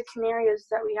Presa Canarios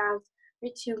that we have,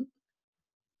 2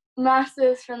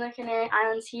 mastiffs from the Canary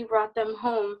Islands. He brought them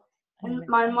home, and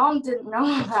my mom didn't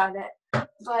know about it.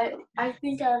 But I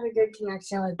think I have a good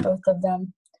connection with both of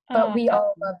them. But we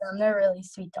all love them. They're really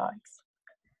sweet dogs.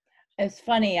 It's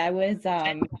funny. I was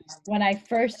when I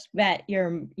first met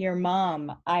your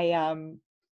mom,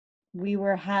 we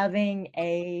were having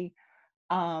a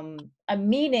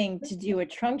meeting to do a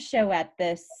trunk show at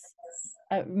this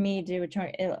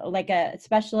like a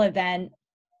special event.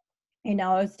 I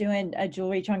was doing a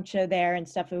jewelry trunk show there and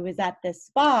stuff. It was at this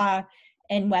spa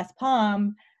in West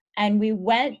Palm, and we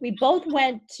both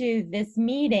went to this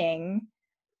meeting,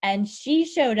 and she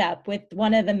showed up with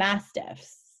one of the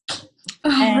mastiffs.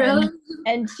 Oh, really?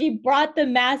 And she brought the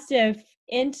mastiff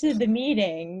into the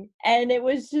meeting, and it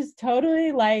was just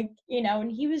totally like,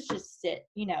 and he was just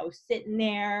sitting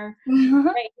there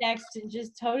right next and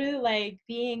just totally like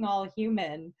being all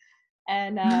human.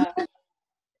 And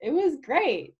it was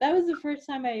great. That was the first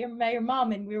time I ever met your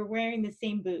mom, and we were wearing the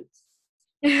same boots.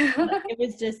 It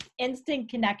was just instant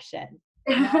connection.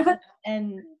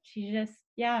 And she just,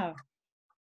 yeah.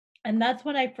 And that's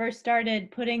when I first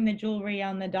started putting the jewelry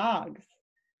on the dogs.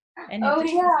 And it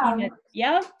just became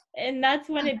yep. And that's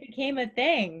when it became a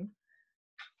thing.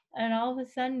 And all of a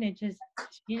sudden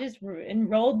she just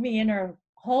enrolled me in her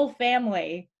whole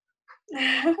family.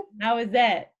 That was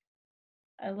it.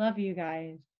 I love you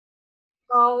guys.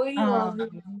 Oh, we love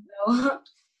you.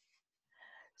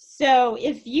 So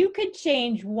if you could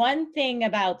change one thing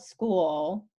about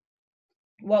school,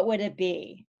 what would it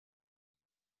be?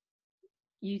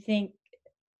 You think,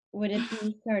 would it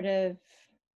be sort of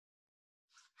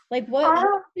like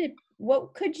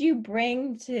what could you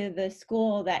bring to the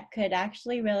school that could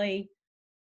actually really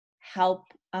help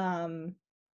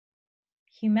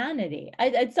humanity?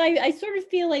 I sort of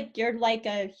feel like you're like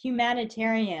a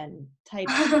humanitarian type,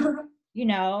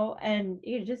 and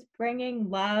you're just bringing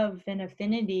love and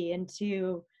affinity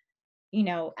into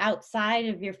outside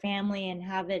of your family and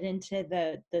have it into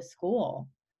the school?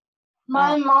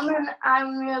 My mom and I,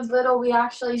 when we were little, we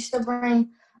actually used to bring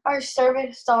our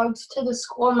service dogs to the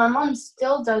school. My mom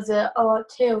still does it a lot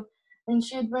too. And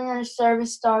she would bring our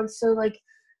service dogs. So, like,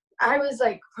 I was,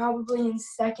 like, probably in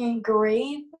second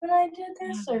grade when I did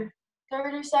this, or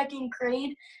third or second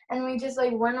grade. And we just,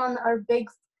 like, went on our big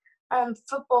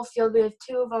football field. We have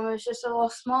two of them. It was just a little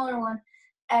smaller one.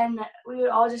 And we would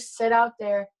all just sit out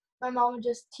there. My mom would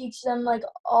just teach them, like,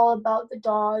 all about the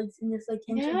dogs and just, like,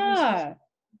 introduce us. Yeah.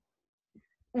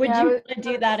 Would Yeah, you it want to was do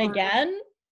really that fun. again?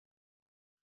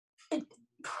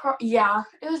 Yeah,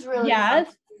 it was really fun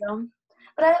Yes. to do them.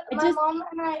 But I my just mom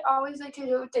and I always like to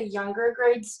do it with the younger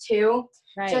grades too,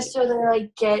 just right. so they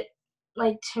like get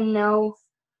like to know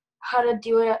how to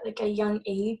do it at like a young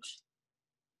age.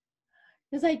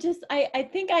 Because I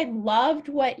think I loved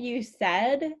what you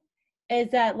said, is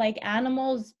that like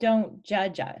animals don't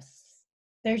judge us.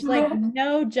 There's like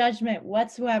no judgment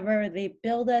whatsoever. They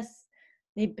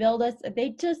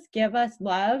just give us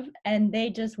love, and they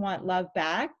just want love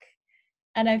back.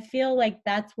 And I feel like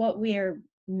that's what we're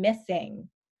missing.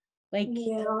 Like,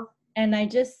 Yeah. and I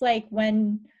just like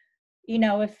when,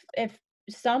 if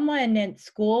someone in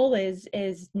school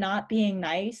is not being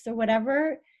nice or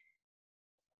whatever,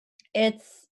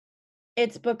 it's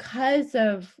because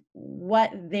of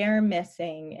what they're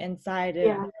missing inside of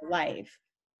Yeah. their life.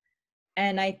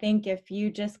 And I think if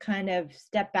you just kind of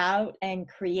step out and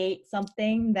create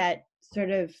something that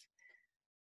sort of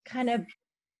kind of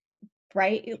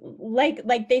bright,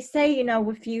 like they say,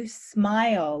 if you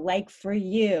smile, like for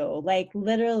you, like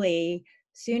literally,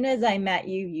 soon as I met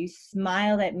you, you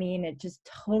smiled at me and it just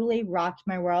totally rocked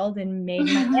my world and made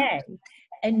my day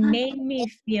and made me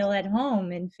feel at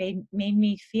home and made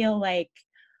me feel like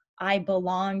I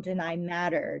belonged and I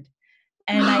mattered.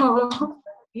 And I think,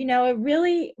 it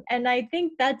really, and I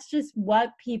think that's just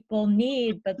what people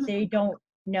need, but they don't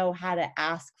know how to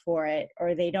ask for it,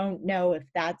 or they don't know if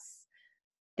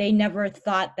they never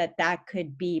thought that that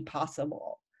could be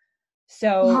possible.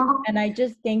 So, and I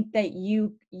just think that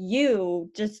you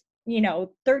just,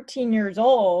 13 years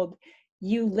old,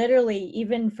 you literally,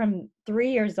 even from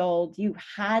 3 years old, you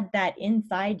had that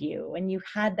inside you and you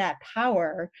had that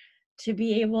power to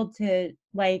be able to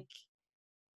like,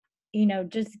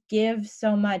 just give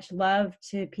so much love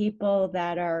to people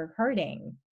that are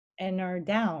hurting and are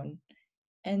down,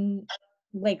 and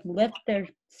like lift their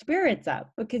spirits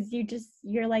up, because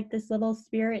you're like this little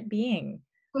spirit being.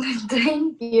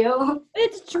 Thank you.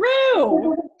 It's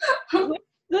true.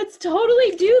 Let's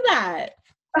totally do that.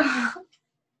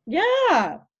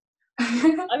 Yeah.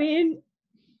 I mean,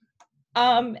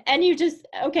 and you just,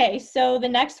 okay, so the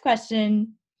next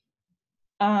question,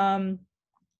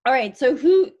 all right, so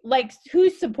who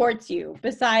supports you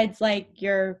besides like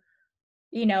your,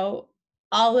 you know,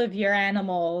 all of your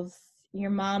animals, your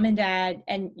mom and dad,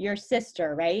 and your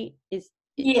sister, right? Is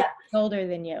Yeah. older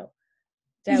than you.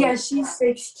 So Yeah, she's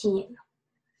 16.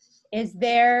 is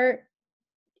there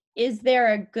is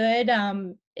there a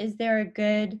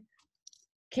good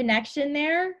connection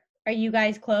there? Are you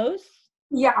guys close?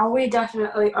 Yeah, we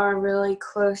definitely are really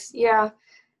close. Yeah.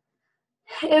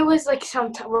 It was like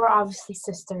we're obviously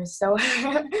sisters, so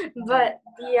but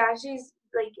yeah, she's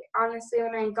like honestly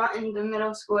when I got into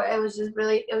middle school it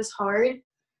was hard.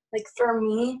 Like for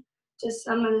me, just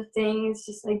some of the things,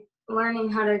 just like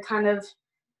learning how to kind of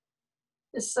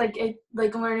it's like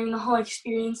learning the whole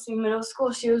experience through middle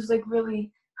school. She was like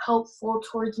really helpful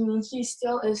towards me, and she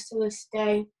still is to this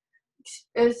day.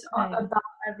 It's Right. about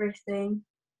everything.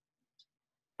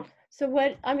 So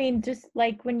what, I mean, just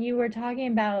like when you were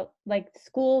talking about like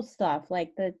school stuff,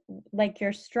 like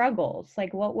your struggles,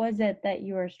 like what was it that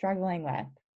you were struggling with?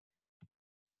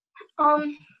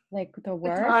 Um, Like the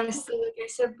like work? honestly, like I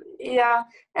said, yeah.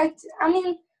 I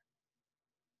mean,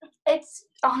 it's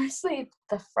honestly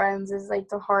the friends is like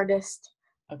the hardest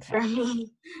Okay. for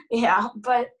me. Yeah,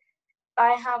 but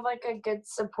I have like a good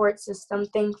support system,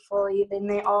 thankfully. Then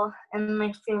they all and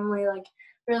my family like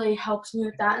really helps me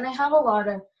with that, and I have a lot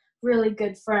of really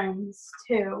good friends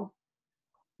too.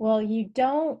 Well, you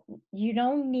don't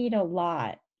need a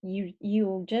lot. You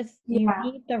Yeah,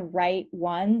 need the right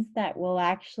ones that will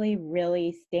actually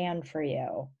really stand for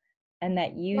you, and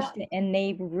that yeah, and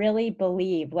they really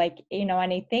believe, like, and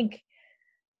I think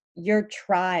your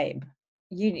tribe,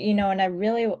 and I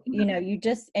really, you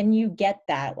just, and you get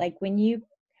that, like when you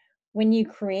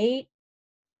create,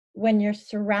 when you're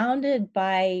surrounded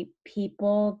by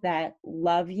people that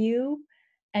love you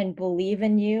and believe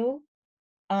in you,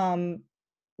 um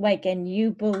like, and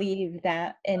you believe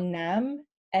that in them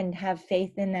and have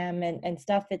faith in them and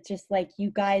stuff, it's just like you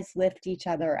guys lift each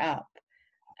other up.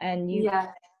 and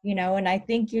Yeah. and I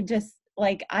think you just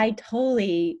like, I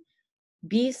totally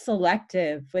be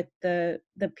selective with the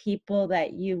people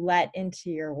that you let into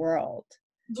your world.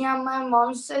 Yeah, my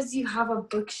mom says you have a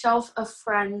bookshelf of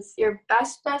friends. Your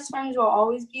best friends will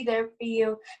always be there for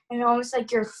you, and almost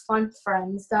like your fun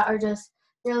friends that are just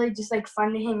really just like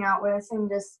fun to hang out with, and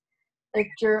just like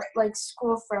your like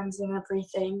school friends and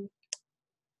everything.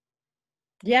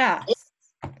 Yes.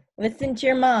 Listen to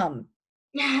your mom.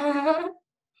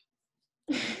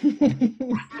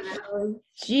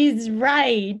 She's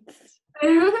right.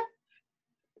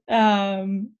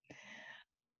 Um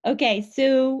okay,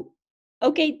 so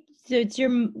it's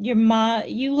your mom.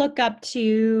 You look up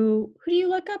to, who do you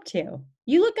look up to?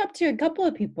 You look up to a couple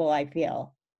of people, I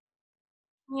feel.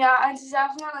 Yeah, it's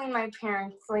definitely my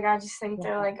parents. Like, I just think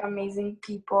they're, Yeah. like, amazing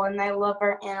people, and they love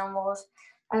our animals,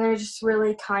 and they're just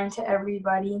really kind to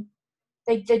everybody.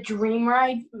 Like, the Dream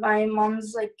Ride, my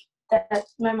mom's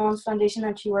foundation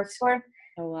that she works for,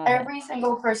 I love it. every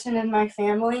single person in my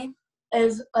family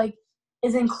is, like,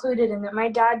 is included in it. My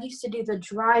dad used to do the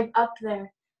drive up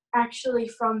there, actually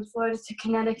from Florida to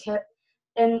Connecticut,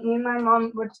 and me and my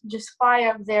mom would just fly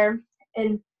up there,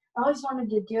 and I always wanted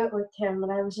to do it with him, but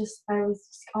I was just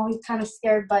always kind of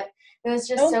scared, but it was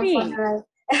just Don't so fun be. that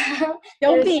it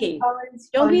Don't was just be. always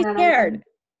Don't fun be that I scared.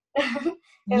 did.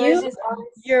 It was You, just always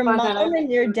your fun mom that I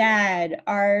and your dad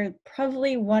are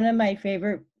probably one of my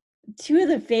favorite, two of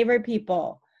the favorite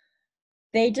people.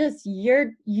 They just,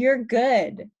 you're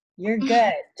good. You're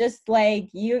good. Just like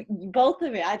you both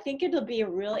of it. I think it'll be a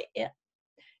really,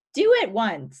 do it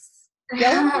once. Go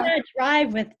on a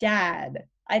drive with dad.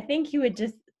 I think he would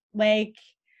just like,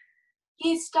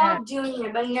 He yeah. stopped doing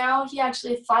it, but now he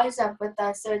actually flies up with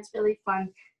us, so it's really fun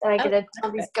that I Oh, get to that's good.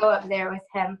 always go up there with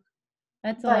him.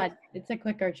 That's a But lot. It's a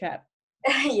quicker trip.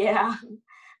 yeah,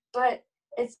 but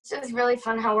it's just really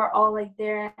fun how we're all like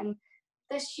there. And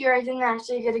this year I didn't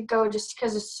actually get to go just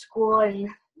because of school and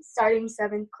starting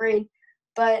 7th grade,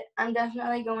 but I'm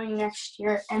definitely going next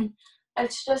year. And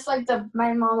it's just like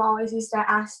my mom always used to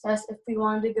ask us if we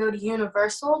wanted to go to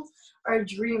Universal or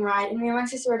Dream Ride, and me and my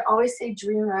sister would always say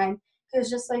Dream Ride. It was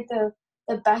just like the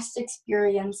best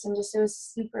experience, and just it was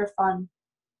super fun.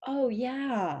 Oh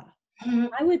yeah.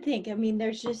 I would think, I mean,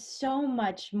 there's just so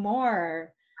much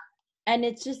more. And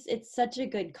it's just, it's such a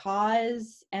good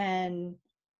cause. And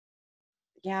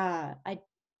yeah, I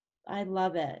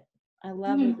love it. I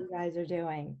love what you guys are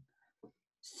doing.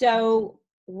 So,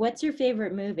 what's your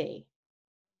favorite movie?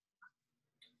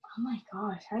 Oh my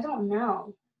gosh, I don't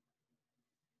know.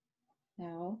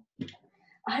 No.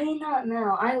 I do not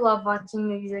know. I love watching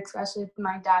movies, especially with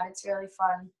my dad. It's really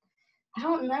fun. I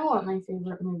don't know what my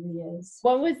favorite movie is.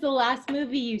 What was the last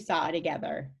movie you saw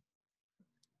together?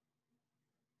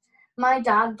 My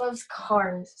dad loves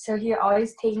cars, so he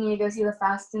always take me to go see the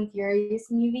Fast and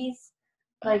Furious movies.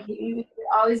 Like, we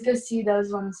always go see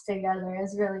those ones together.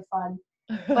 It's really fun.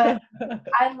 But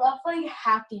I love, like,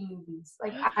 happy movies.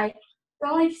 Like, I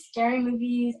don't like scary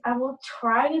movies. I will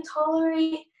try to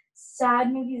tolerate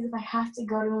sad movies if I have to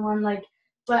go to one, like,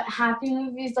 but happy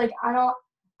movies, like,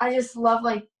 I just love,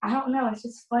 like, I don't know, it's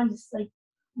just fun just, like,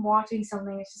 watching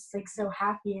something. It's just, like, so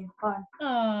happy and fun.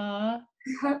 Aw.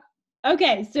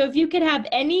 Okay, so if you could have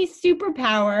any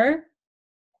superpower,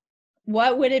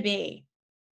 what would it be?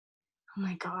 Oh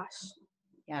my gosh.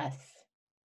 Yes.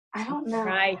 I don't know.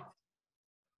 Right.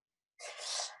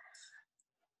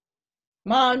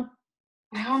 Come on.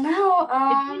 I don't know.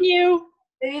 It's you.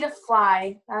 Maybe to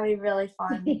fly. That'd be really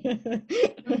fun.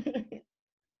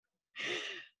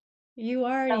 You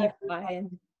already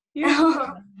flying.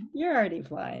 You're already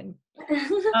flying.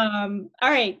 All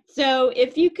right. So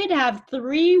if you could have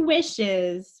 3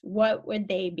 wishes, what would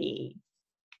they be?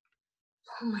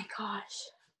 Oh my gosh.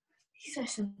 These are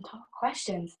some tough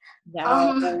questions.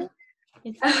 No.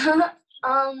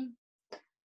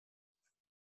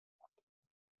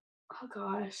 Oh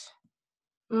gosh.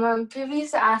 People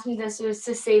used to ask me this, it was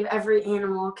to save every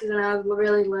animal, because when I was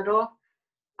really little,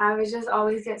 I would just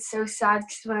always get so sad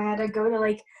because when I had to go to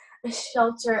like a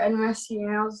shelter and rescue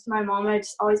animals with my mom, I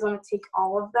just always want to take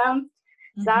all of them.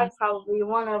 So that's probably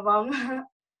one of them.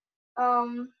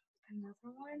 Another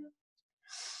one.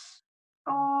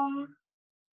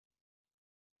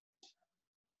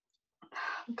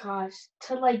 Gosh,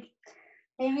 to like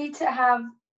maybe to have.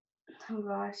 Oh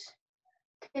gosh.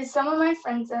 Because some of my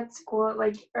friends at school,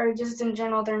 like, or just in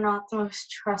general, they're not the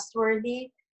most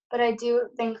trustworthy. But I do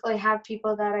think, like, have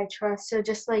people that I trust. So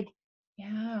just, like,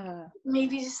 Yeah.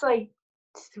 maybe just, like,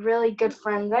 really good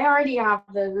friends. I already have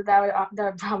those. That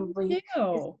would probably,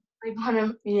 You. like, one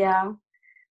of, yeah.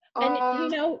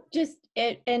 And Um, just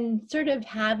it, and sort of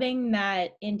having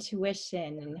that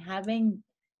intuition and having,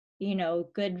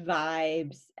 good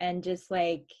vibes, and just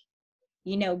like,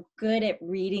 good at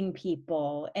reading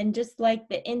people, and just like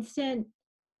the instant,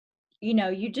 you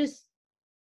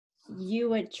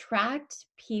attract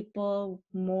people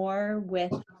more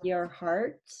with your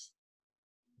heart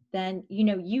than,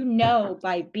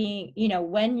 by being,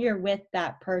 when you're with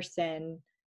that person,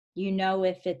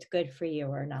 if it's good for you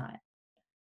or not.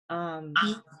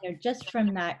 Just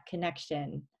from that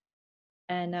connection.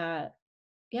 And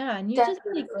yeah, and you just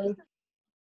like, definitely.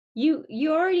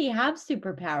 you already have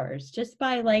superpowers just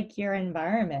by like your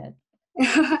environment.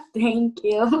 Thank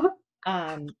you.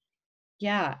 Um,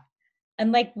 yeah.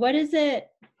 And like, what is it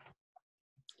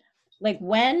like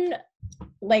when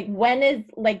is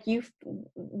like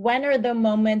when are the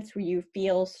moments where you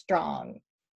feel strong?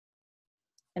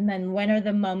 And then when are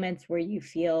the moments where you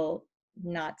feel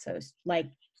not so like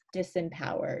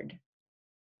disempowered?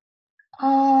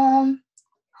 Um,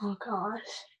 oh gosh,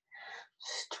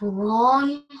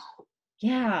 strong.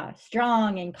 Yeah,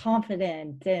 strong and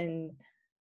confident and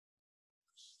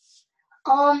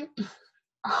Um,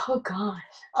 oh gosh.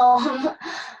 Um,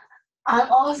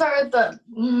 I'll start with the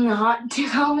not too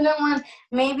confident one.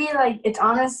 Maybe like it's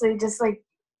honestly just like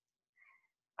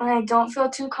when I don't feel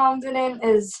too confident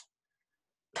is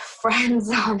friends,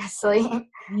 honestly.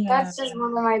 yeah. That's just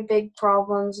one of my big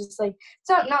problems. It's like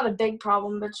it's not a big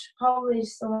problem, but it's probably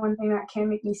just the one thing that can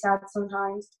make me sad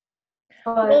sometimes.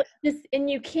 Well, But just and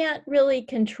you can't really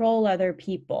control other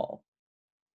people.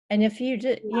 And if you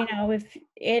just, yeah, if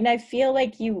and I feel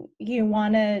like you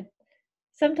want to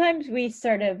sometimes we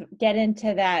sort of get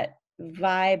into that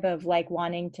vibe of like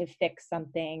wanting to fix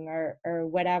something or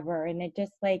whatever, and it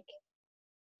just like,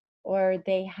 or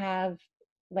they have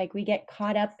like, we get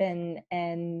caught up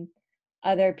in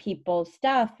other people's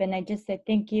stuff. And I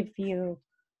think if you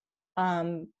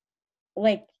um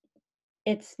like,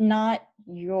 it's not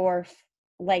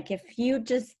like, if you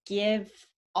just give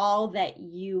all that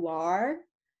you are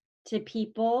to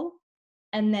people,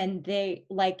 and then they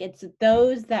like, it's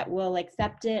those that will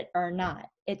accept it or not.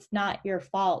 It's not your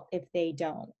fault if they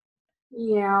don't.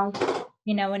 yeah,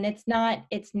 And it's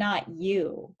not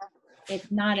you. It's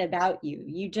not about you.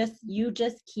 You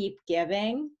just keep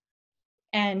giving,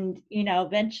 and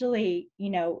eventually,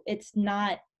 it's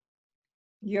not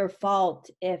your fault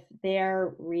if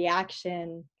their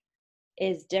reaction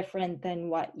is different than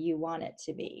what you want it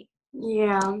to be.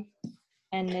 yeah,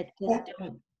 And it just,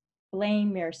 don't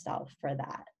blame yourself for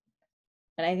that.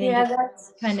 And I think yeah. if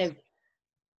That's you kind of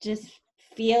just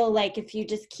feel like, if you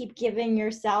just keep giving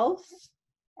yourself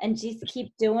and just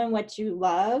keep doing what you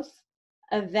love,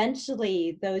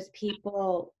 eventually those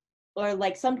people, or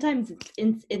like sometimes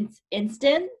it's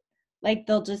instant, like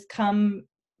they'll just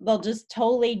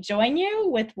totally join you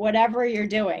with whatever you're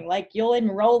doing. Like you'll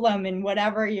enroll them in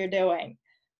whatever you're doing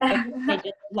because they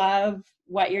just love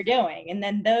what you're doing. And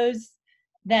then those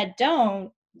that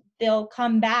don't, they'll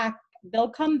come back,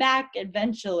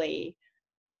 eventually,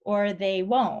 or they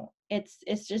won't.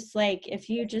 It's just like, if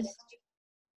you just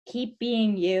keep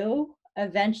being you,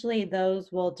 eventually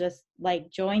those will just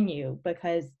like join you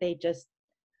because they just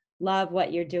love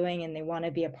what you're doing and they want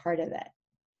to be a part of it.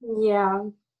 yeah.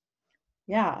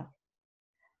 Yeah.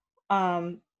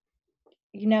 Um,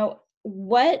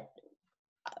 what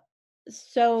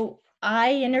so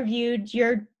I interviewed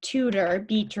your tutor,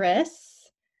 Beatrice.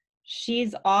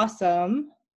 She's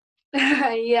awesome.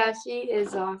 Yeah, she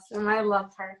is awesome. I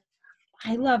love her.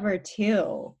 I love her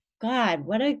too. God,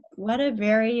 what a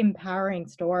very empowering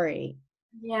story.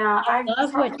 Yeah, I've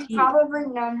Love what she probably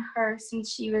known her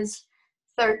since she was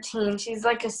 13. She's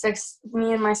like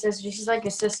me and my sister, she's like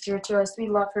a sister to us. We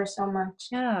love her so much.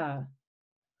 Yeah.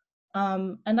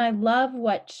 And I love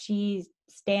what she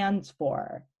stands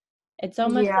for. It's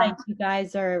almost Yeah, like you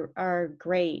guys are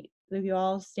great. You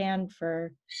all stand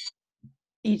for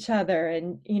each other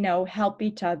and help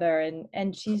each other,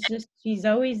 and she's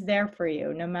always there for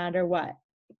you no matter what.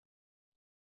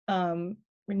 Um,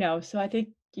 so I think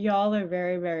y'all are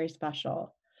very, very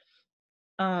special.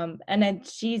 And then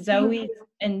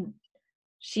and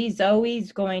she's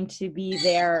always going to be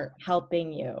there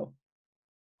helping you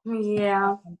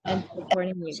yeah, and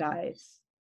supporting you guys.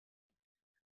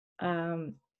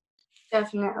 Um,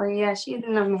 definitely. Yeah, she's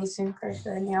an amazing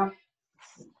person. Yeah.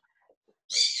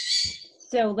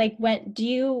 so like,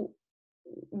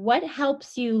 what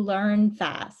helps you learn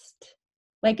fast?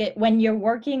 Like, when you're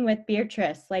working with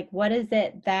Beatrice, like what is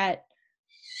it that,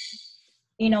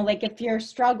 like, if you're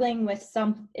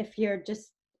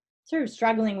just sort of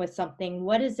struggling with something,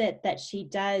 what is it that she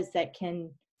does that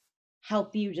can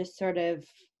help you just sort of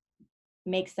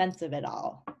make sense of it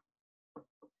all?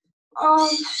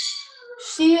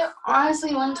 She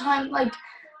honestly one time, like,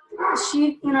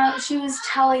 she was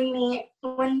telling me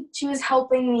when she was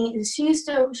helping me,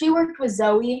 she worked with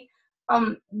Zoe,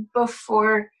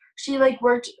 before. She, like,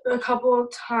 worked a couple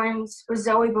of times with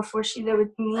Zoe before she did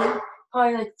with me,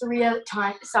 probably, like, 3 other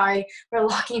times. Sorry, we're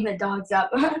locking the dogs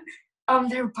up.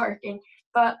 They're barking.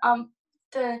 But,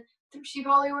 she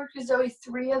probably worked with Zoe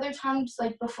 3 other times,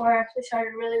 like, before I actually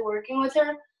started really working with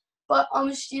her. But,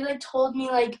 she, like, told me,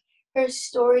 like, her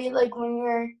story, like,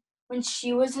 when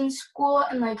she was in school,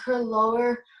 and, like, her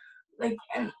lower, like,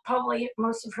 and probably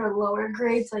most of her lower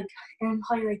grades, like, and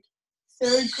probably, like,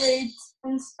 3rd grades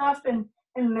and stuff, and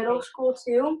in middle school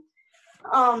too.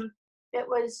 It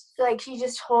was, like, she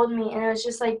just told me, and it was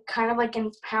just, like, kind of, like,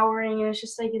 empowering. It was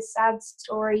just, like, a sad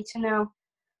story to know.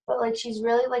 But, like, she's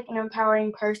really, like, an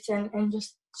empowering person, and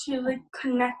just, she, like,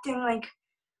 connecting, like,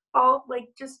 all,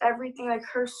 like, just everything, like,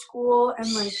 her school,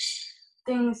 and, like,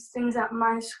 things at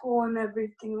my school and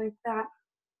everything like that.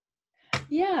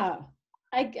 Yeah,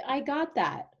 I got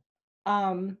that.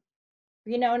 And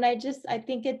I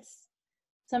think it's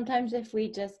sometimes if we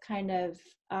just kind of,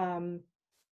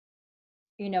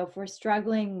 if we're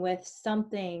struggling with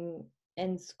something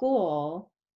in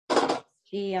school,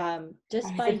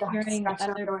 just by hearing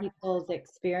other people's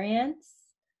experience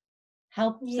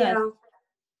helps us,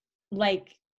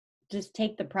 like, just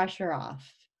take the pressure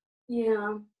off.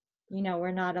 Yeah.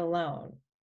 We're not alone,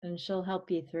 and she'll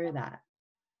help you through that.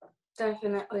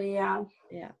 Definitely, yeah.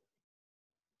 Yeah.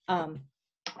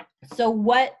 So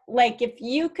what, like, if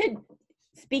you could,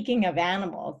 speaking of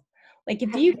animals, like,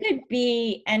 if you could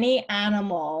be any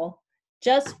animal,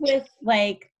 just with,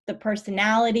 like, the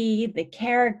personality, the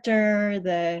character,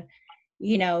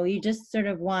 you just sort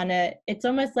of want to, it's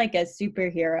almost like a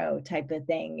superhero type of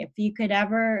thing. If you could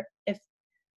ever, if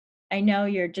I know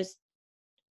you're just,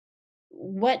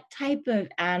 what type of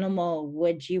animal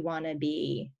would you want to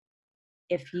be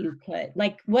if you could?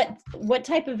 Like, what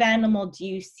type of animal do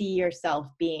you see yourself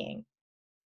being?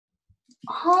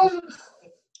 Oh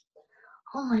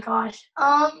my gosh.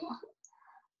 I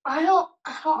don't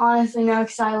honestly know,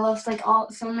 because I love, like,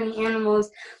 so many animals.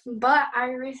 But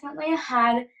I recently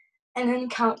had an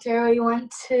encounter.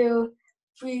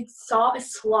 We saw a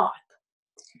sloth,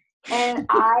 and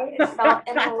I fell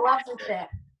in love with it.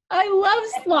 I love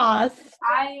sloths.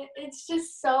 It's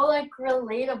just so, like,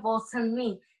 relatable to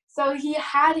me. So he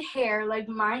had hair, like,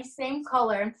 my same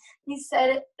color. He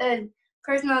said, the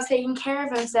person that was taking care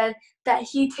of him said that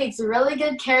he takes really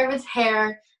good care of his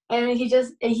hair, and he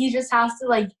just has to,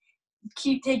 like,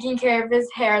 keep taking care of his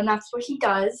hair, and that's what he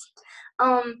does.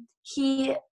 I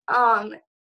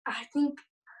think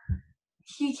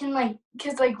he can, like,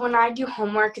 because, like, when I do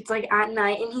homework, it's, like, at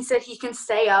night, and he said he can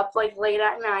stay up, like, late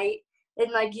at night,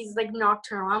 and, like, he's, like,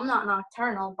 nocturnal. I'm not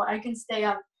nocturnal, but I can stay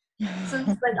up. Since,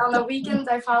 like, on the weekends,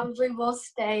 I probably will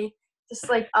stay just,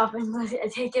 like, up and, like,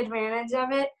 take advantage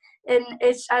of it. And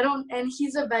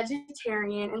he's a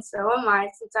vegetarian, and so am I,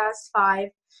 since I was 5.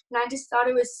 And I just thought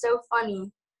it was so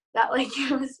funny that, like,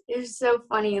 it was so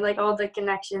funny, like, all the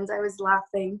connections. I was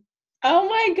laughing. Oh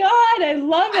my God, I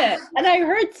love it. And I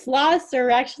heard sloths are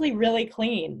actually really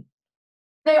clean.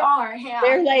 They are, yeah.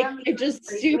 They're like, they're just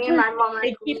super,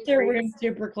 they keep their room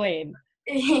super clean.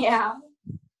 Yeah.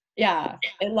 Yeah,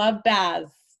 I love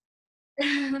baths.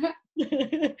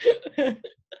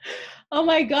 Oh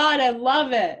my God, I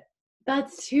love it.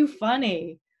 That's too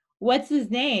funny. What's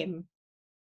his name?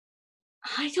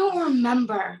 I don't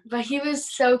remember, but he was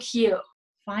so cute.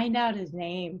 Find out his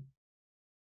name.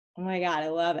 Oh my God, I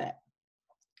love it.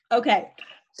 Okay,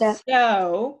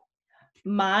 so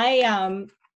my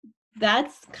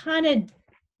that's kind of,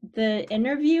 the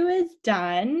interview is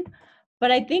done,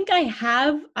 but I think I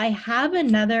have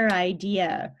another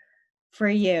idea for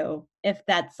you, if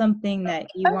that's something that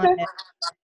you want to.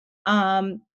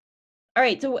 All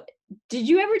right, so did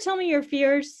you ever tell me your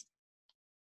fears?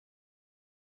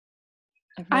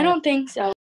 I don't think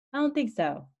so. I don't think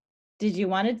so. Did you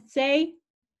want to say,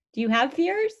 do you have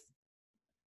fears?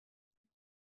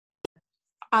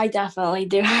 I definitely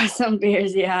do have some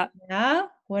fears, yeah. Yeah?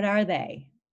 What are they?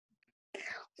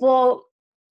 Well,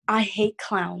 I hate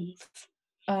clowns.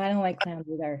 Oh, I don't like clowns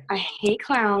either. I hate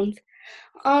clowns.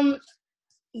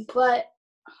 But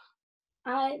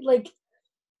I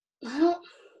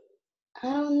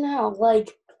don't know,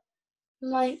 like,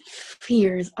 my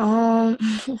fears. Oh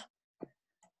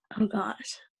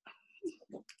gosh.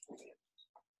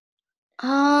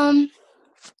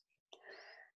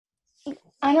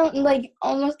 I don't, like,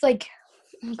 almost, like,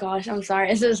 oh gosh, I'm sorry.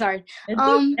 This is hard. It's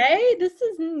okay. This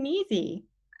isn't easy.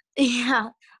 Yeah,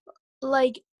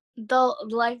 like, the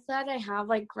life that I have,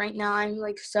 like, right now, I'm,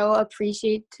 like, so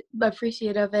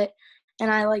appreciative of it,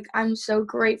 and I'm so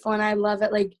grateful, and I love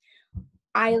it, like,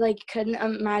 I, like, couldn't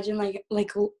imagine,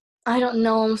 I don't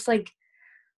know, almost, like,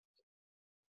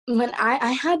 when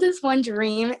I had this one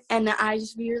dream, and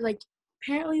we were, like,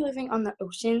 apparently living on the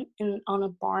ocean and on a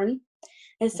barn,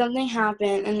 and something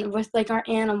happened and with like our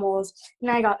animals, and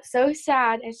I got so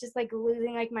sad. It's just like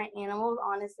losing like my animals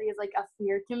honestly is like a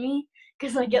fear to me,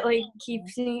 because like it like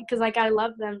keeps me, because like I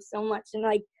love them so much, and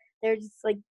like they're just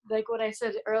like what I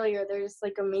said earlier, they're just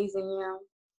like amazing, you know.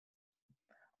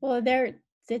 Well,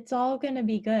 it's all gonna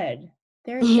be good.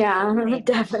 They're Yeah, amazing.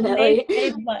 definitely.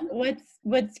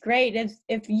 What's great is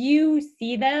if you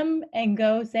see them and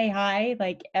go say hi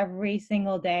like every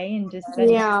single day and just spend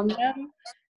time Yeah, with them,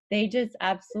 they just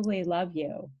absolutely love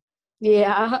you.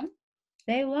 yeah.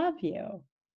 They love you.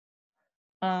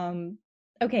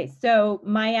 Okay, so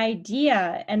my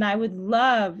idea, and I would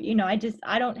love,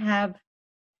 I don't have,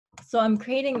 so I'm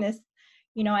creating this,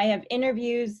 I have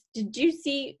interviews. Did you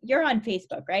see, you're on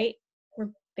Facebook, right? We're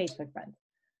Facebook friends.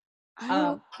 I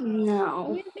Um, don't are know.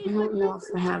 we on I Facebook don't know friends?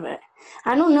 if I have it.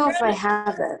 I don't know You're if I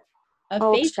have it. on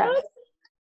I'll check. Facebook?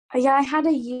 Yeah, I had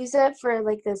to use it for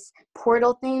like this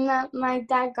portal thing that my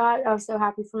dad got. I was so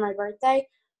happy for my birthday,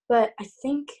 but I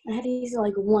think I had to use it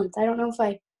like once. I don't know if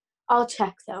I'll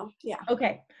check though. Yeah.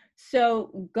 Okay.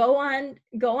 So go on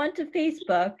to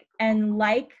Facebook and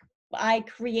I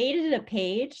created a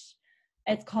page.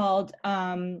 It's called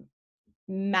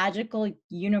Magical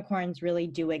Unicorns Really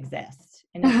Do Exist.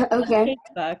 And it's on Okay.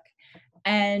 Facebook.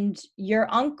 And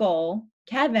your uncle,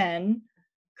 Kevin,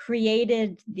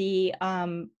 created the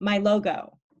my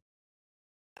logo.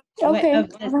 Okay. Of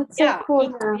this, That's so yeah,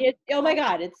 cool. oh my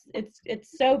God,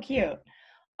 it's so cute.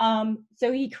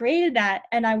 So he created that,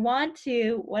 and I want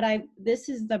to, this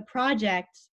is the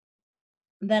project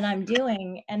that I'm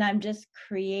doing, and I'm just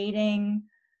creating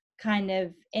kind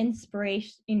of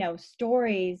inspiration,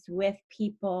 stories with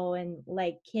people and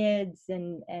like kids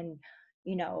and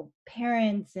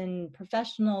parents and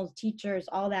professionals, teachers,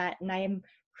 all that. And I am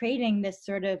creating this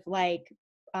sort of like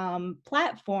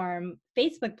platform,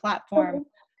 Facebook platform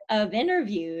of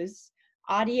interviews,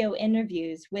 audio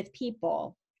interviews with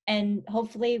people. And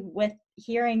hopefully with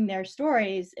hearing their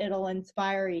stories, it'll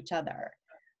inspire each other.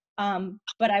 But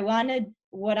what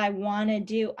I want to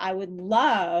do, I would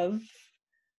love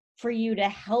for you to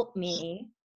help me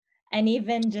and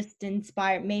even just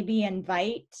inspire, maybe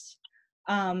invite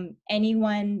any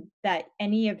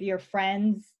of your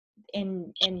friends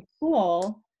in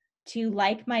school to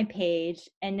like my page.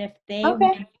 And if they Okay.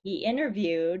 want to be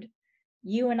interviewed,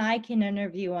 you and I can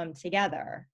interview them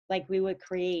together. Like we would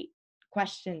create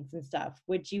questions and stuff.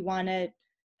 Would you want to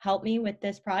help me with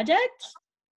this project?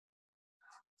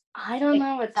 I don't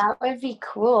know, but that would be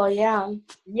cool. Yeah.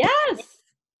 Yes.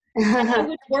 And I I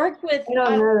would work with,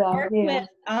 don't know though.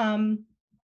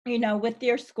 Yeah. with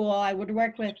your school. I would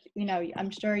work with, I'm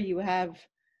sure you have,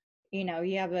 you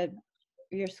have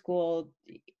your school,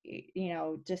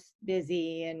 just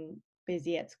busy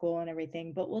at school and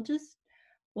everything, but we'll just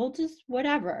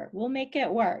whatever, we'll make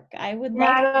it work. I would Yeah,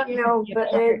 love I for don't you to know, be but a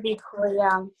it part. would be cool.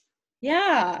 Yeah.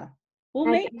 Yeah. We'll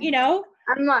I make, think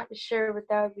I'm not sure, but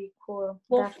that would be cool.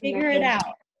 we'll figure it Definitely.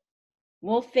 out.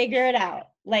 We'll figure it out.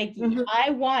 Like, Mhm. I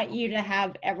want you to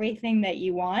have everything that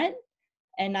you want.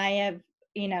 And I have,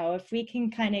 if we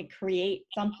can kind of create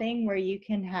something where you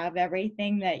can have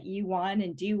everything that you want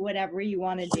and do whatever you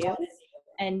want to do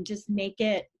and just make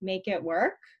it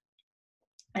work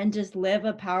and just live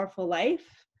a powerful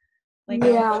life. Like,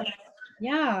 Yeah.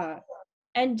 yeah.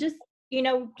 And just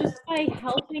by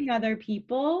helping other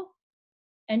people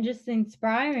and just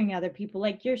inspiring other people,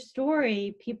 like your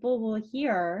story, people will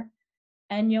hear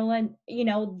and they'll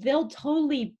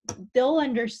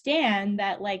understand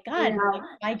that, like, God, Yeah. like,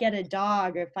 if I get a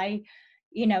dog, or if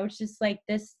it's just like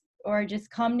this, or just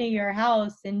come to your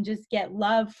house and just get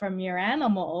love from your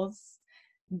animals,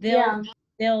 they'll Yeah.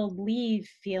 they'll leave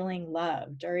feeling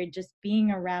loved, or just being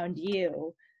around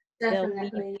you, they'll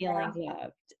leave Definitely. feeling Yeah.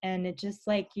 loved. And it just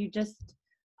like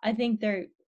I think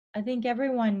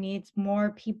everyone needs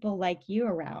more people like you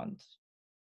around.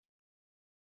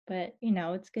 But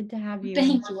it's good to have you in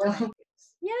Thank my life. you.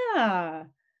 Yeah,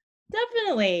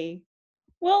 definitely.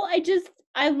 Well,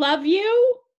 I love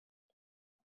you,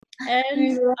 and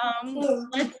You um too.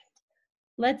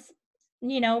 let's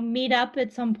meet up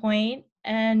at some point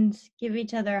and give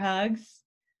each other hugs,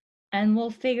 and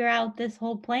we'll figure out this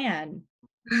whole plan.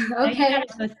 Now you Okay.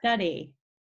 gotta go study.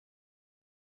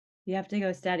 You have to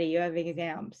go study. You have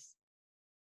exams,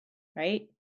 right?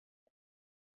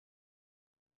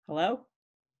 Hello?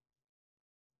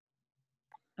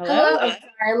 Hello? Oh,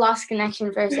 sorry, I lost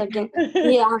connection for a second.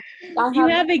 Yeah. You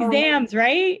have exams,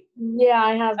 right? Yeah,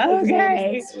 I have Okay.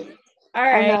 exams this week. All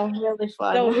I right. know, really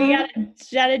fun. So we gotta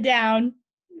shut it down.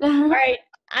 All right.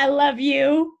 I love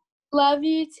you. Love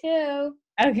you too.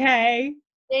 Okay.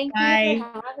 Thank Bye. you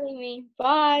for having me.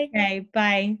 Bye. Okay.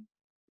 Bye.